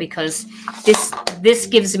good, though, because this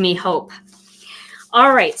gives me hope.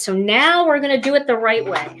 All right, so now we're going to do it the right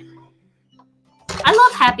way. I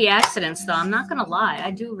love happy accidents, though. I'm not going to lie.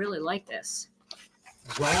 I do really like this.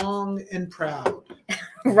 Wrong and proud.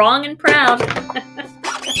 Wrong and proud.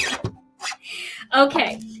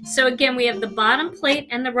 Okay, so again, we have the bottom plate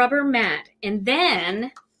and the rubber mat. And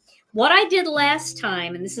then what I did last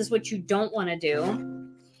time, and this is what you don't want to do,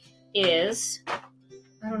 is,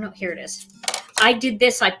 I don't know, here it is. I did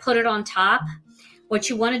this. I put it on top. What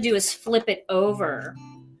you want to do is flip it over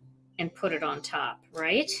and put it on top,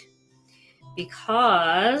 right?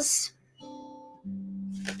 Because,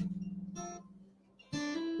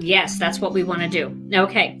 yes, that's what we want to do.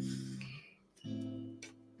 Okay.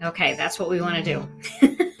 Okay, that's what we want to do.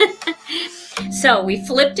 So we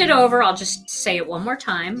flipped it over. I'll just say it one more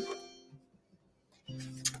time.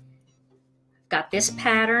 Got this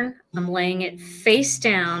pattern. I'm laying it face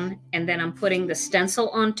down, and then I'm putting the stencil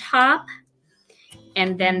on top.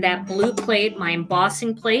 And then that blue plate, my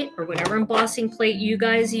embossing plate, or whatever embossing plate you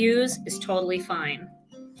guys use, is totally fine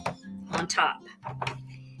on top.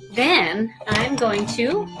 Then I'm going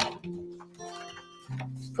to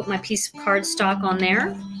put my piece of cardstock on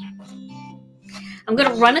there. I'm going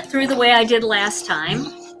to run it through the way I did last time.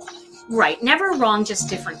 Right, never wrong, just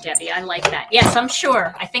different, Debbie. I like that. Yes, I'm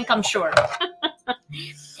sure. I think I'm sure.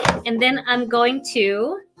 And then I'm going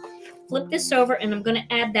to flip this over, and I'm going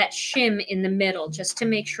to add that shim in the middle just to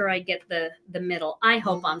make sure I get the middle. I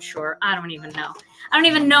hope I'm sure. I don't even know. I don't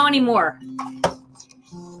even know anymore.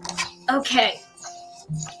 Okay.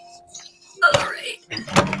 All right.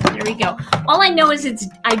 There we go. All I know is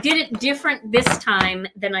I did it different this time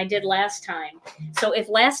than I did last time. So if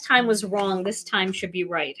last time was wrong, this time should be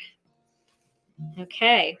right.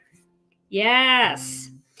 Okay. Yes.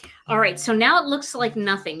 All right. So now it looks like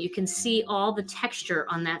nothing. You can see all the texture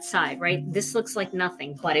on that side, right? This looks like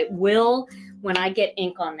nothing, but it will when I get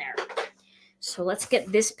ink on there. So let's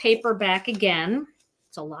get this paper back again.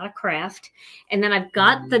 It's a lot of Kraft. And then I've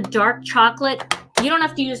got the dark chocolate. You don't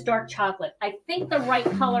have to use dark chocolate. I think the right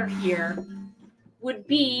color here would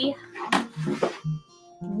be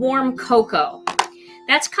warm cocoa.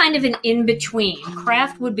 That's kind of an in-between.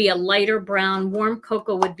 Kraft would be a lighter brown, warm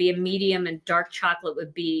cocoa would be a medium, and dark chocolate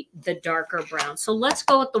would be the darker brown. So let's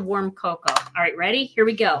go with the warm cocoa. All right, ready? Here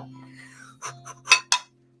we go. All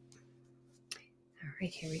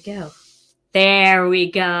right, here we go. There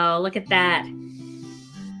we go. Look at that.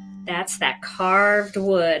 That's that carved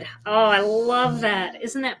wood. Oh, I love that.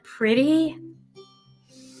 Isn't that pretty?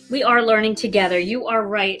 We are learning together. You are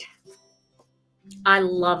right. I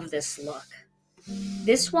love this look.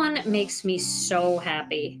 This one makes me so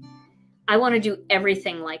happy. I want to do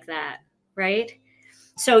everything like that, right?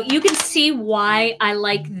 So you can see why I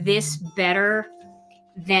like this better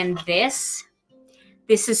than this.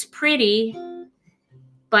 This is pretty,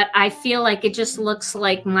 but I feel like it just looks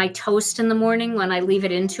like my toast in the morning when I leave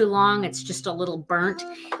it in too long. It's just a little burnt.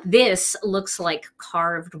 This looks like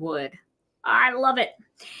carved wood. I love it.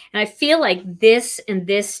 And I feel like this and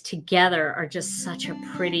this together are just such a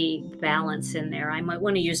pretty balance in there. I might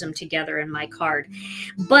want to use them together in my card.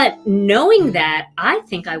 But knowing that, I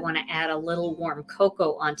think I want to add a little warm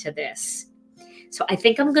cocoa onto this. So I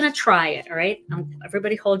think I'm going to try it, all right?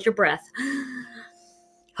 Everybody hold your breath.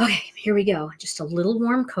 Okay, here we go. Just a little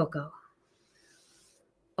warm cocoa.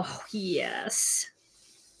 Oh, yes.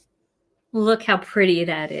 Look how pretty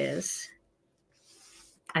that is.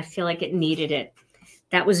 I feel like it needed it.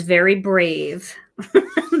 That was very brave.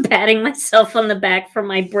 I'm patting myself on the back for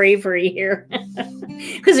my bravery here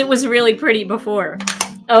because it was really pretty before.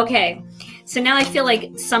 Okay, so now I feel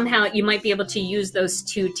like somehow you might be able to use those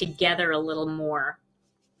two together a little more.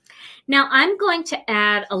 Now I'm going to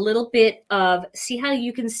add a little bit of, see how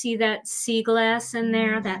you can see that sea glass in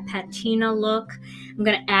there, that patina look? I'm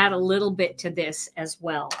going to add a little bit to this as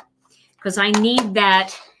well because I need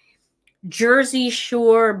that Jersey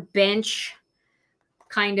Shore bench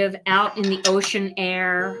kind of out in the ocean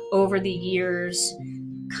air over the years,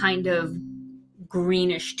 kind of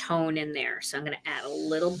greenish tone in there. So I'm going to add a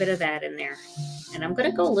little bit of that in there. And I'm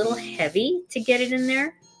going to go a little heavy to get it in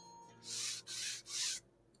there.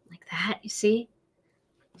 Like that, you see?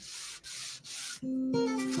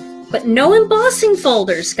 But no embossing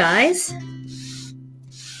folders, guys.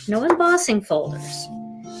 No embossing folders.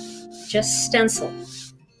 Just stencil.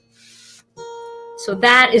 So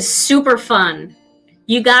that is super fun.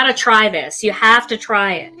 You got to try this. You have to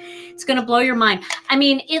try it. It's going to blow your mind. I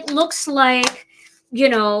mean, it looks like, you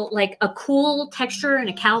know, like a cool texture in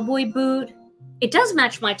a cowboy boot. It does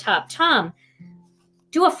match my top. Tom,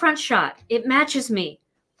 do a front shot. It matches me.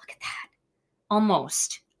 Look at that.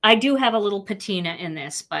 Almost. I do have a little patina in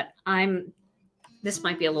this, but this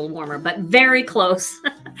might be a little warmer, but very close.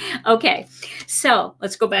 Okay. So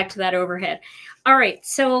let's go back to that overhead. All right.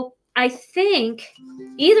 So I think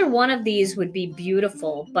either one of these would be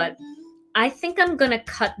beautiful, but I think I'm going to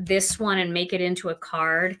cut this one and make it into a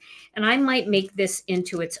card, and I might make this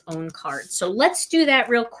into its own card. So let's do that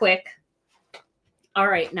real quick. All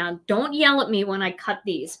right, now don't yell at me when I cut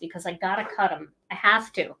these because I got to cut them. I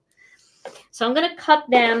have to. So I'm going to cut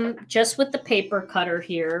them just with the paper cutter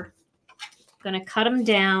here. I'm going to cut them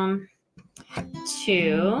down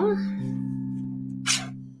to...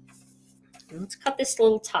 Let's cut this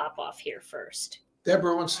little top off here first.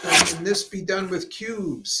 Deborah wants to know, can this be done with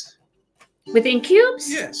cubes? With ink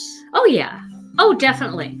cubes? Yes. Oh, yeah. Oh,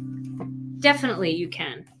 definitely. Definitely you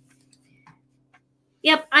can.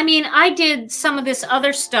 Yep. I mean, I did some of this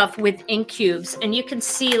other stuff with ink cubes, and you can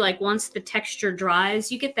see, like, once the texture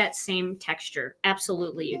dries, you get that same texture.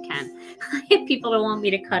 Absolutely you can. People don't want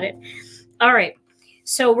me to cut it. All right.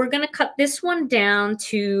 So we're going to cut this one down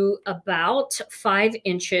to about 5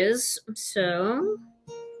 inches. So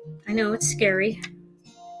I know it's scary.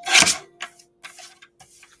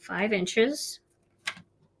 5 inches.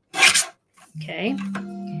 Okay.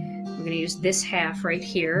 We're going to use this half right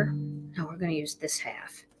here. No, we're going to use this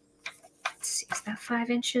half. Let's see. Is that 5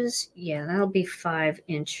 inches? Yeah, that'll be 5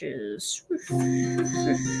 inches.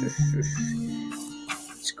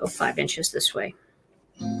 Let's go 5 inches this way.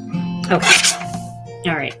 Okay.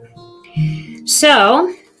 All right.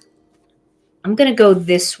 So I'm going to go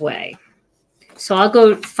this way. So I'll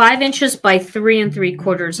go 5 inches by 3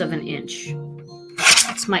 3/4 of an inch.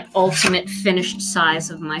 That's my ultimate finished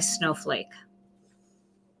size of my snowflake.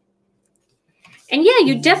 And yeah,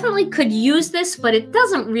 you definitely could use this, but it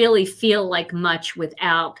doesn't really feel like much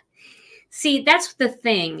without. See, that's the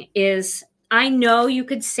thing is I know you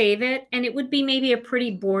could save it and it would be maybe a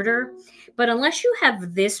pretty border, but unless you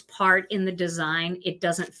have this part in the design, it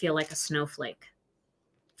doesn't feel like a snowflake.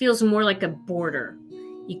 It feels more like a border.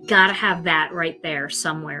 You gotta have that right there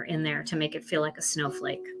somewhere in there to make it feel like a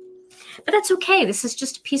snowflake. But that's okay. This is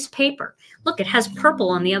just a piece of paper. Look, it has purple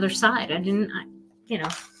on the other side. You know.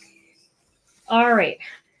 All right.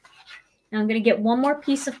 Now I'm going to get one more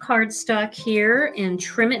piece of cardstock here and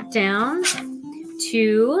trim it down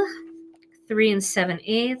to 3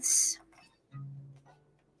 7/8.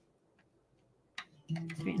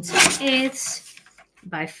 3 7/8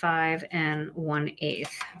 by 5 1/8.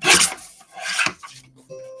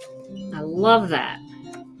 I love that.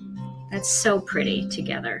 That's so pretty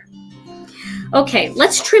together. Okay,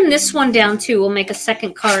 let's trim this one down too. We'll make a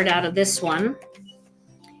second card out of this one.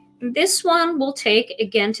 This one we'll take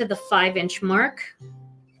again to the 5-inch mark.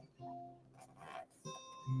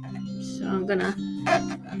 So I'm gonna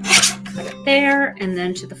cut it there and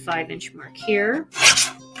then to the 5-inch mark here.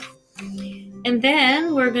 And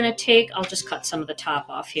then we're gonna take, I'll just cut some of the top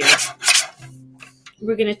off here.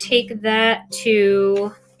 We're gonna take that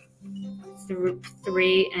to 3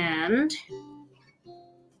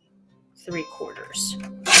 3/4.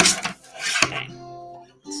 Okay,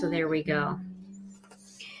 so there we go.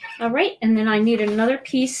 All right, and then I need another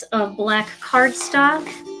piece of black cardstock.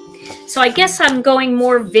 So I guess I'm going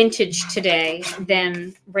more vintage today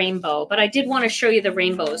than rainbow, but I did want to show you the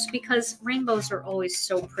rainbows because rainbows are always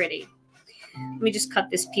so pretty. Let me just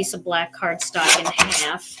cut this piece of black cardstock in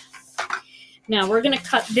half. Now we're going to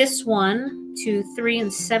cut this one to 3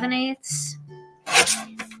 7/8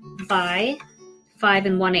 by 5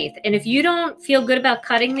 1/8. And if you don't feel good about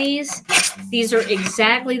cutting these are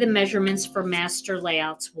exactly the measurements for Master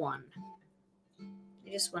Layouts 1. I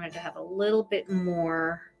just wanted to have a little bit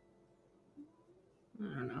more. I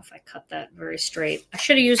don't know if I cut that very straight. I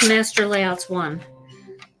should have used Master Layouts 1.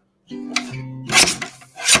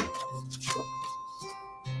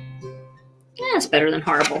 Yeah, it's better than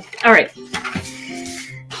horrible. All right.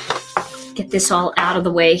 Get this all out of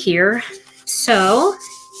the way here. So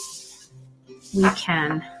we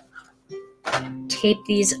can tape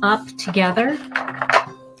these up together.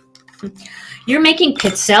 You're making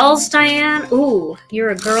pizzelles, Diane? Ooh, you're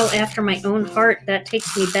a girl after my own heart. That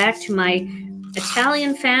takes me back to my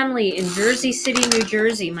Italian family in Jersey City, New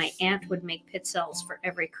Jersey. My aunt would make pizzelles for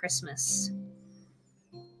every Christmas.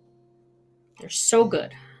 They're so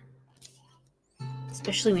good.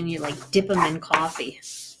 Especially when you like dip them in coffee.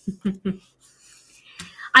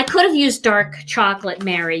 I could have used dark chocolate,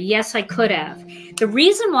 Mary. Yes, I could have. The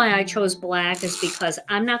reason why I chose black is because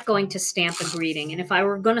I'm not going to stamp a greeting. And if I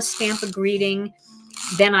were going to stamp a greeting,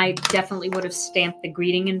 then I definitely would have stamped the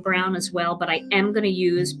greeting in brown as well. But I am going to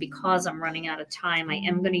use, because I'm running out of time, I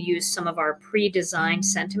am going to use some of our pre-designed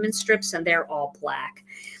sentiment strips, and they're all black.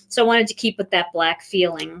 So I wanted to keep with that black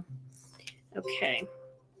feeling. Okay.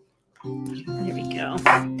 There we go.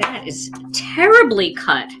 That is terribly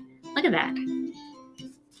cut. Look at that.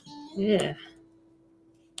 Yeah.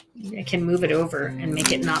 Maybe I can move it over and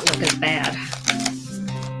make it not look as bad.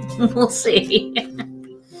 We'll see.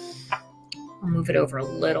 I'll move it over a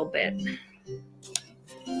little bit.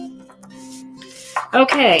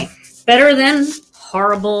 Okay. Better than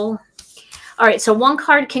horrible. All right. So one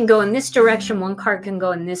card can go in this direction. One card can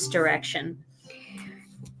go in this direction.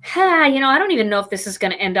 You know, I don't even know if this is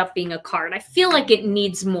going to end up being a card. I feel like it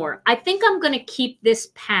needs more. I think I'm going to keep this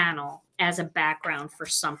panel as a background for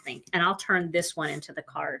something, and I'll turn this one into the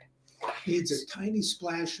card. Needs a tiny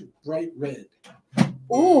splash of bright red.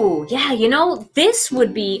 Ooh, yeah, you know, this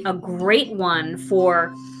would be a great one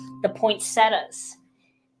for the poinsettias.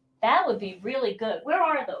 That would be really good. Where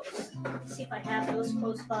are those? Let's see if I have those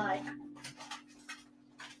close by.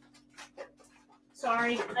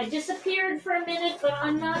 Sorry, I disappeared for a minute, but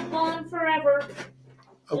I'm not gone forever.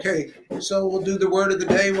 Okay, so we'll do the word of the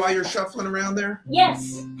day while you're shuffling around there?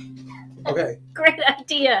 Yes. Okay. Great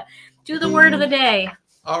idea. Do the word of the day.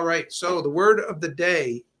 All right, so the word of the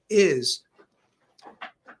day is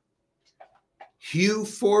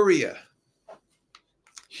euphoria.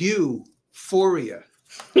 Euphoria.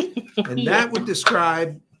 And that would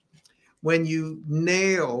describe when you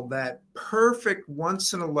nail that perfect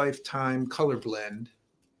once-in-a-lifetime color blend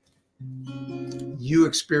you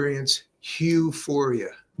experience euphoria.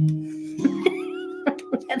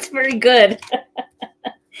 That's very good.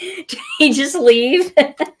 Did he just leave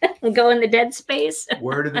and go in the dead space?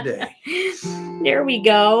 Word of the day. There we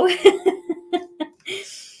go.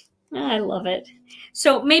 I love it.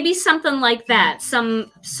 So maybe something like that,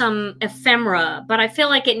 some ephemera, but I feel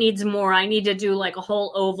like it needs more. I need to do like a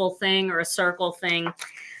whole oval thing or a circle thing.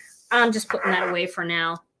 I'm just putting that away for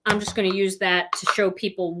now. I'm just going to use that to show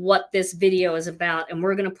people what this video is about. And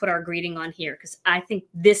we're going to put our greeting on here because I think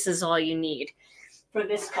this is all you need for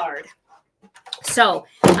this card. So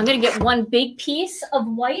I'm going to get one big piece of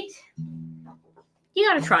white. You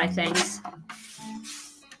got to try things.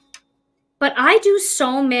 But I do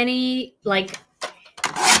so many like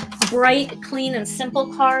bright, clean, and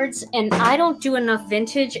simple cards, and I don't do enough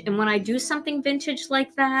vintage. And when I do something vintage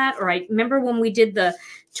like that, or I remember when we did the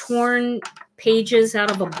torn pages out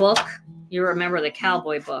of a book, you remember the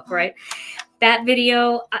cowboy book, right? That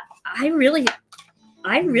video, I really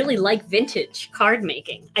like vintage card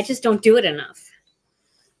making. I just don't do it enough.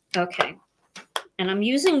 Okay. And I'm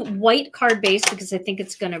using white card base because I think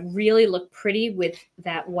it's going to really look pretty with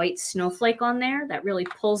that white snowflake on there. That really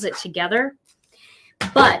pulls it together.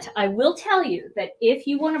 But I will tell you that if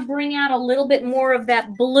you want to bring out a little bit more of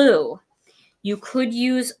that blue, you could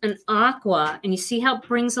use an aqua. And you see how it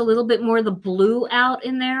brings a little bit more of the blue out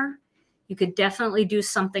in there? You could definitely do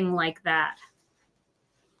something like that.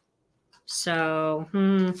 So,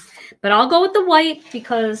 but I'll go with the white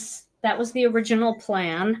because that was the original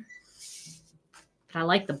plan. I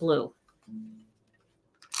like the blue.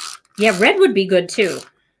 Yeah, red would be good too.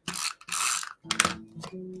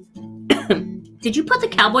 Did you put the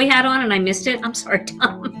cowboy hat on and I missed it? I'm sorry,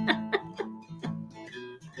 Tom.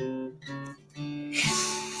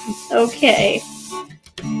 Okay.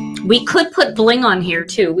 We could put bling on here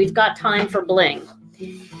too. We've got time for bling.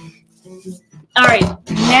 All right,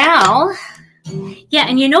 now, yeah,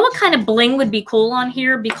 and you know what kind of bling would be cool on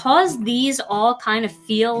here? Because these all kind of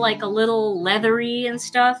feel like a little leathery and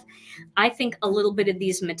stuff, I think a little bit of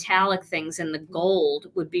these metallic things in the gold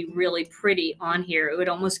would be really pretty on here. It would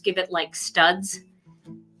almost give it like studs,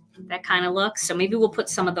 that kind of look. So maybe we'll put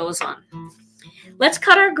some of those on. Let's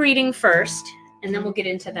cut our greeting first, and then we'll get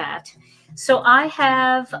into that. So I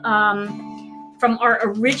have, from our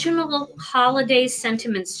original holiday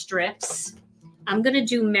sentiment strips, I'm going to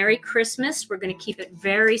do Merry Christmas. We're going to keep it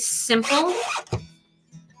very simple.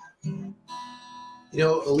 You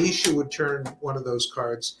know, Alicia would turn one of those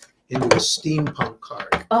cards into a steampunk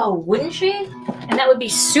card. Oh, wouldn't she? And that would be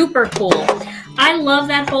super cool. I love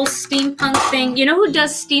that whole steampunk thing. You know who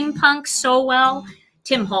does steampunk so well?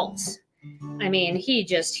 Tim Holtz. I mean,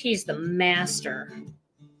 he's the master.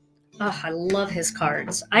 Oh, I love his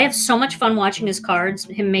cards. I have so much fun watching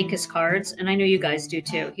him make his cards, and I know you guys do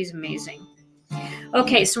too. He's amazing.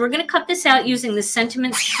 Okay, so we're going to cut this out using the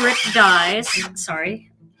sentiment strip dies. Sorry,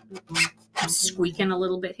 I'm squeaking a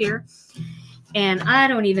little bit here. And I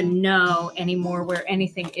don't even know anymore where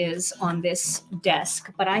anything is on this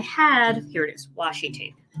desk, but I had, here it is, washi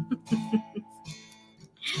tape.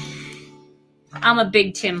 I'm a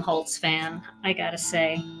big Tim Holtz fan, I gotta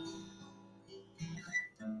say.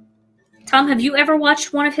 Tom, have you ever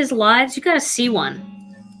watched one of his lives? You gotta see one.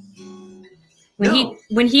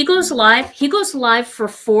 When he goes live for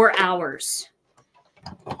 4 hours.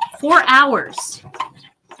 4 hours.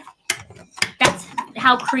 That's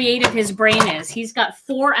how creative his brain is. He's got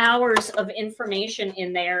 4 hours of information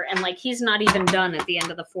in there, and like he's not even done at the end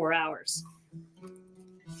of the 4 hours.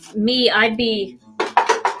 Me, I'd be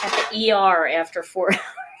at the ER after 4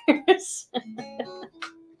 hours.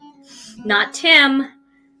 Not Tim.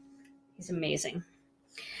 He's amazing.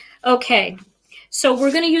 Okay. So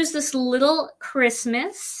we're going to use this little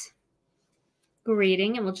Christmas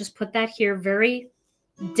greeting, and we'll just put that here very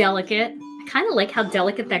delicate. I kind of like how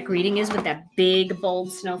delicate that greeting is with that big,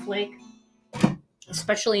 bold snowflake,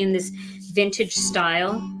 especially in this vintage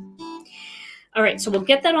style. All right, so we'll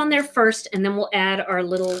get that on there first, and then we'll add our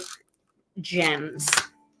little gems.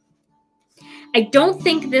 I don't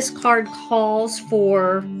think this card calls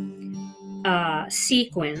for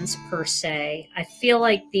sequins per se. I feel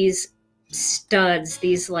like these studs,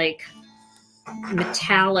 these like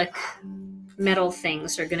metallic metal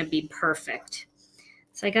things are going to be perfect.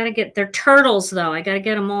 So I got to get, they're turtles though. I got to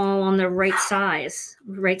get them all on their right side.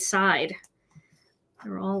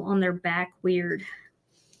 They're all on their back weird.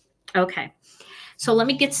 Okay. So let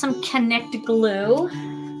me get some Connect glue.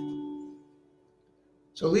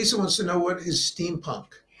 So Lisa wants to know, what is steampunk?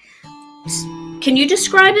 Can you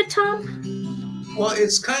describe it, Tom? Well,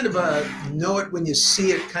 it's kind of a know it when you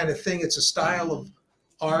see it kind of thing. It's a style of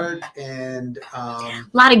art and a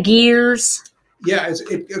lot of gears. yeah,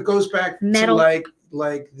 it goes back Metal. to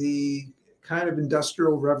like the kind of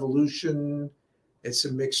Industrial Revolution. It's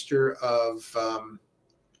a mixture of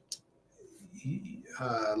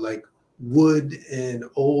like wood and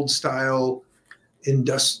old style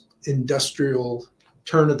industrial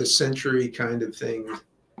turn of the century kind of thing,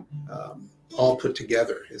 all put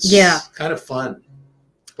together. It's kind of fun.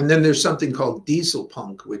 And then there's something called diesel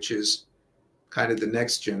punk, which is kind of the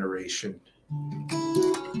next generation.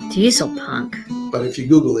 Diesel punk. But if you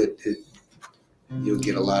Google it, you'll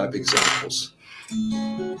get a lot of examples.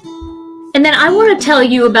 And then I want to tell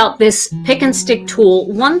you about this pick and stick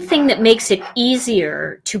tool. One thing that makes it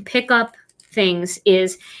easier to pick up things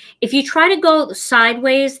is if you try to go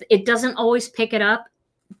sideways, it doesn't always pick it up.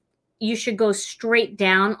 You should go straight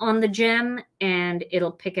down on the gem and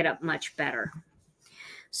it'll pick it up much better.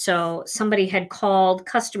 So somebody had called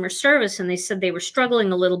customer service and they said they were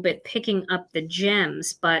struggling a little bit picking up the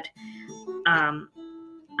gems, but I'm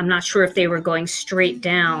not sure if they were going straight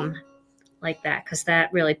down like that, because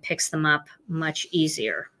that really picks them up much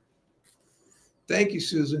easier. Thank you,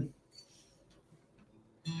 Susan.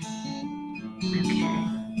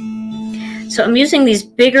 Okay. So I'm using these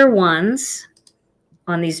bigger ones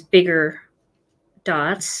on these bigger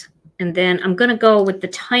dots. And then I'm going to go with the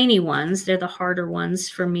tiny ones. They're the harder ones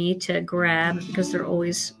for me to grab because they're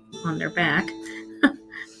always on their back.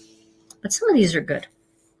 But some of these are good.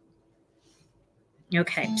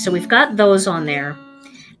 Okay, so we've got those on there.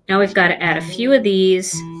 Now we've got to add a few of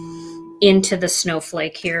these into the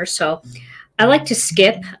snowflake here. So I like to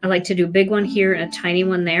skip. I like to do a big one here and a tiny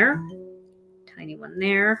one there. Tiny one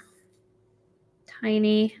there.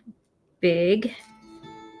 Tiny, big.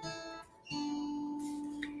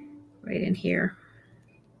 Right in here.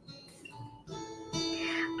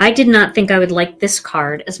 I did not think I would like this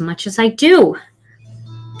card as much as I do.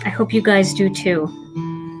 I hope you guys do too.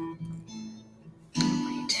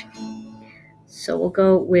 Right. So we'll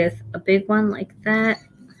go with a big one like that,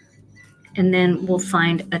 and then we'll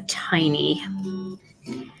find a tiny.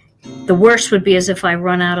 The worst would be as if I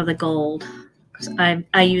run out of the gold, because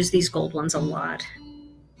I use these gold ones a lot.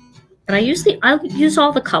 But I use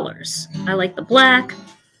all the colors. I like the black.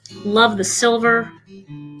 Love the silver.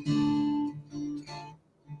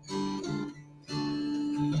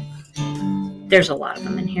 There's a lot of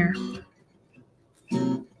them in here.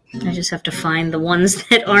 I just have to find the ones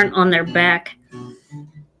that aren't on their back.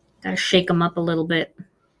 Gotta shake them up a little bit.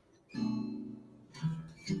 You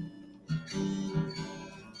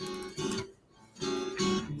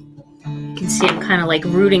can see I'm kind of like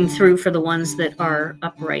rooting through for the ones that are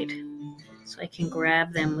upright, so I can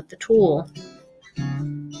grab them with the tool.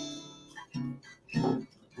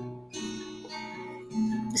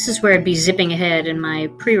 This is where I'd be zipping ahead in my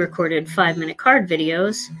pre-recorded 5-minute card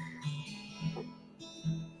videos.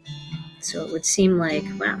 So it would seem like,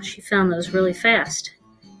 wow, she found those really fast.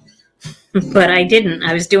 But I didn't.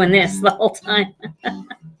 I was doing this the whole time.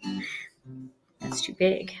 That's too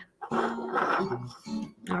big. All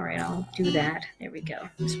right, I'll do that. There we go.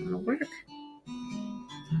 This one will work.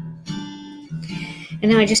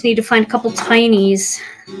 And now I just need to find a couple tinies.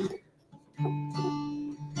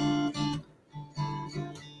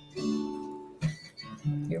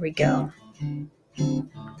 Here we go.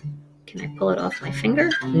 Can I pull it off my finger?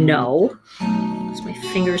 No. Because my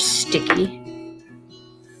finger's sticky.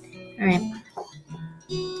 All right.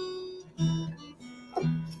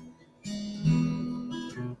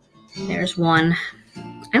 There's one.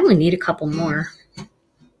 I only need a couple more.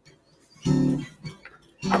 And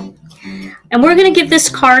we're going to give this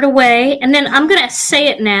card away. And then I'm going to say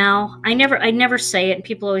it now. I never say it. And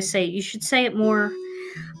people always say, you should say it more.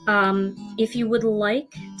 If you would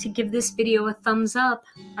like to give this video a thumbs up,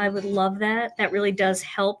 I would love that. That really does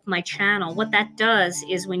help my channel. What that does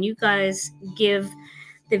is when you guys give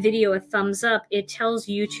the video a thumbs up, it tells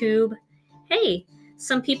YouTube, hey,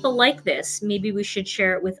 some people like this. Maybe we should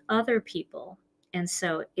share it with other people. And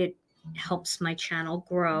so it helps my channel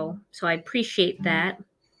grow. So I appreciate that.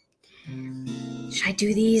 Should I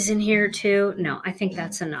do these in here too? No, I think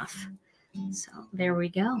that's enough. So there we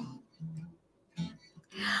go.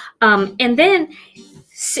 And then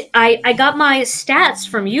I got my stats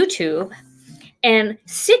from YouTube, and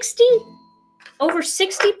over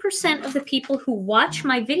 60% of the people who watch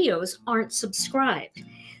my videos aren't subscribed.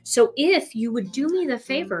 So if you would do me the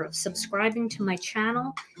favor of subscribing to my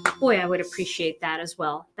channel, boy, I would appreciate that as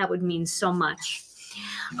well. That would mean so much.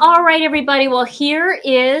 All right, everybody. Well, here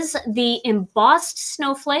is the embossed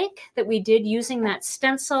snowflake that we did using that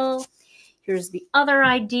stencil. Here's the other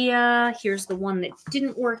idea. Here's the one that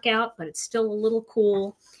didn't work out, but it's still a little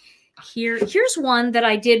cool. Here's one that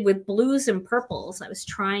I did with blues and purples. I was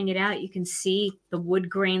trying it out. You can see the wood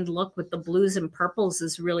grained look with the blues and purples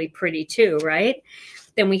is really pretty too, right?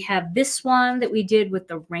 Then we have this one that we did with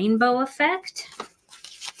the rainbow effect.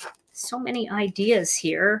 So many ideas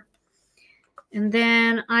here. And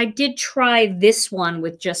then I did try this one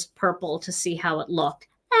with just purple to see how it looked.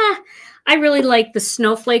 I really like the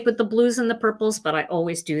snowflake with the blues and the purples, but I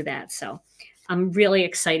always do that. So I'm really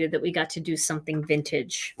excited that we got to do something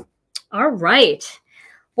vintage. All right.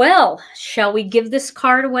 Well, shall we give this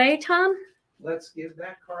card away, Tom? Let's give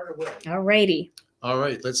that card away. All righty. All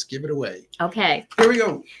right, let's give it away. Okay. Here we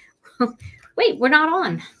go. Wait, we're not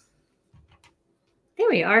on. There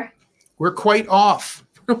we are. We're quite off.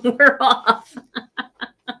 We're off.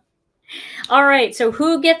 All right, so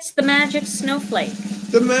who gets the magic snowflake?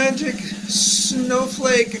 The magic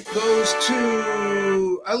snowflake goes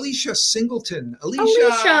to Alicia Singleton.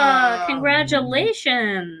 Alicia,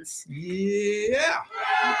 congratulations. Yeah.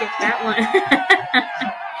 You get that one.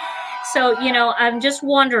 So, you know, I'm just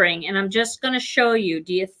wondering, and I'm just going to show you,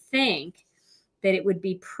 do you think that it would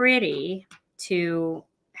be pretty to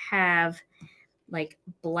have like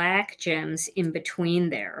black gems in between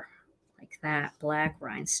there? Like that, black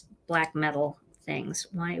rhinestones, black metal things.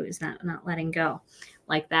 Why is that not letting go?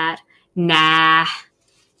 Like that? Nah,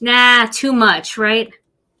 too much, right?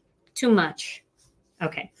 Too much.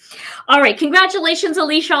 Okay. All right. Congratulations,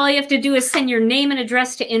 Alicia. All you have to do is send your name and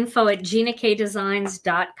address to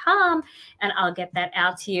info@ginakdesigns.com, and I'll get that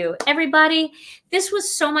out to you. Everybody, this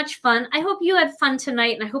was so much fun. I hope you had fun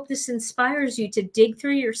tonight, and I hope this inspires you to dig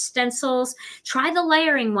through your stencils. Try the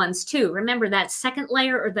layering ones, too. Remember that second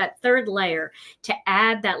layer or that third layer to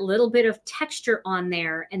add that little bit of texture on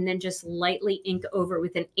there, and then just lightly ink over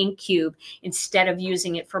with an ink cube instead of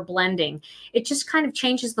using it for blending. It just kind of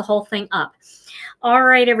changes the whole thing up. All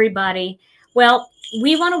right, everybody. Well,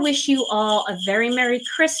 we want to wish you all a very Merry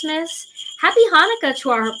Christmas. Happy Hanukkah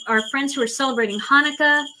to our friends who are celebrating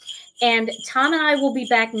Hanukkah. And Tom and I will be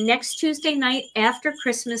back next Tuesday night after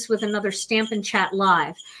Christmas with another Stamp and Chat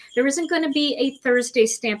Live. There isn't going to be a Thursday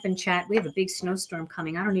Stamp and Chat. We have a big snowstorm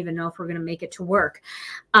coming. I don't even know if we're going to make it to work.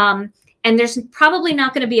 And there's probably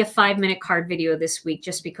not going to be a 5-minute card video this week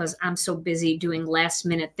just because I'm so busy doing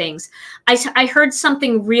last-minute things. I heard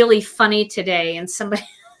something really funny today, and somebody,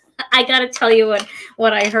 I got to tell you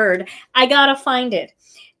what I heard. I got to find it.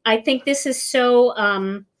 I think this is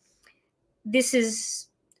so, this is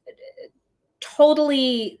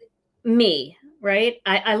totally me, right?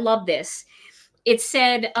 I love this. It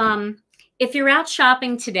said, if you're out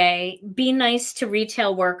shopping today, be nice to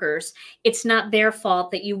retail workers. It's not their fault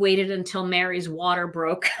that you waited until Mary's water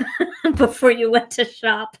broke before you went to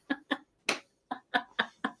shop.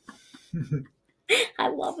 I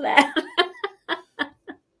love that.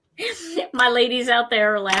 My ladies out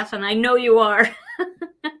there are laughing. I know you are.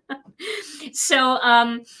 So,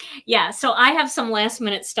 yeah, so I have some last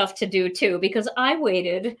minute stuff to do too, because I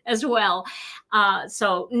waited as well.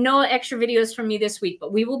 So no extra videos from me this week,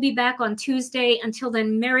 but we will be back on Tuesday. Until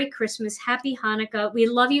then, Merry Christmas. Happy Hanukkah. We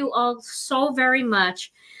love you all so very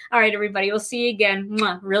much. All right, everybody. We'll see you again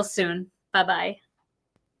real soon. Bye-bye.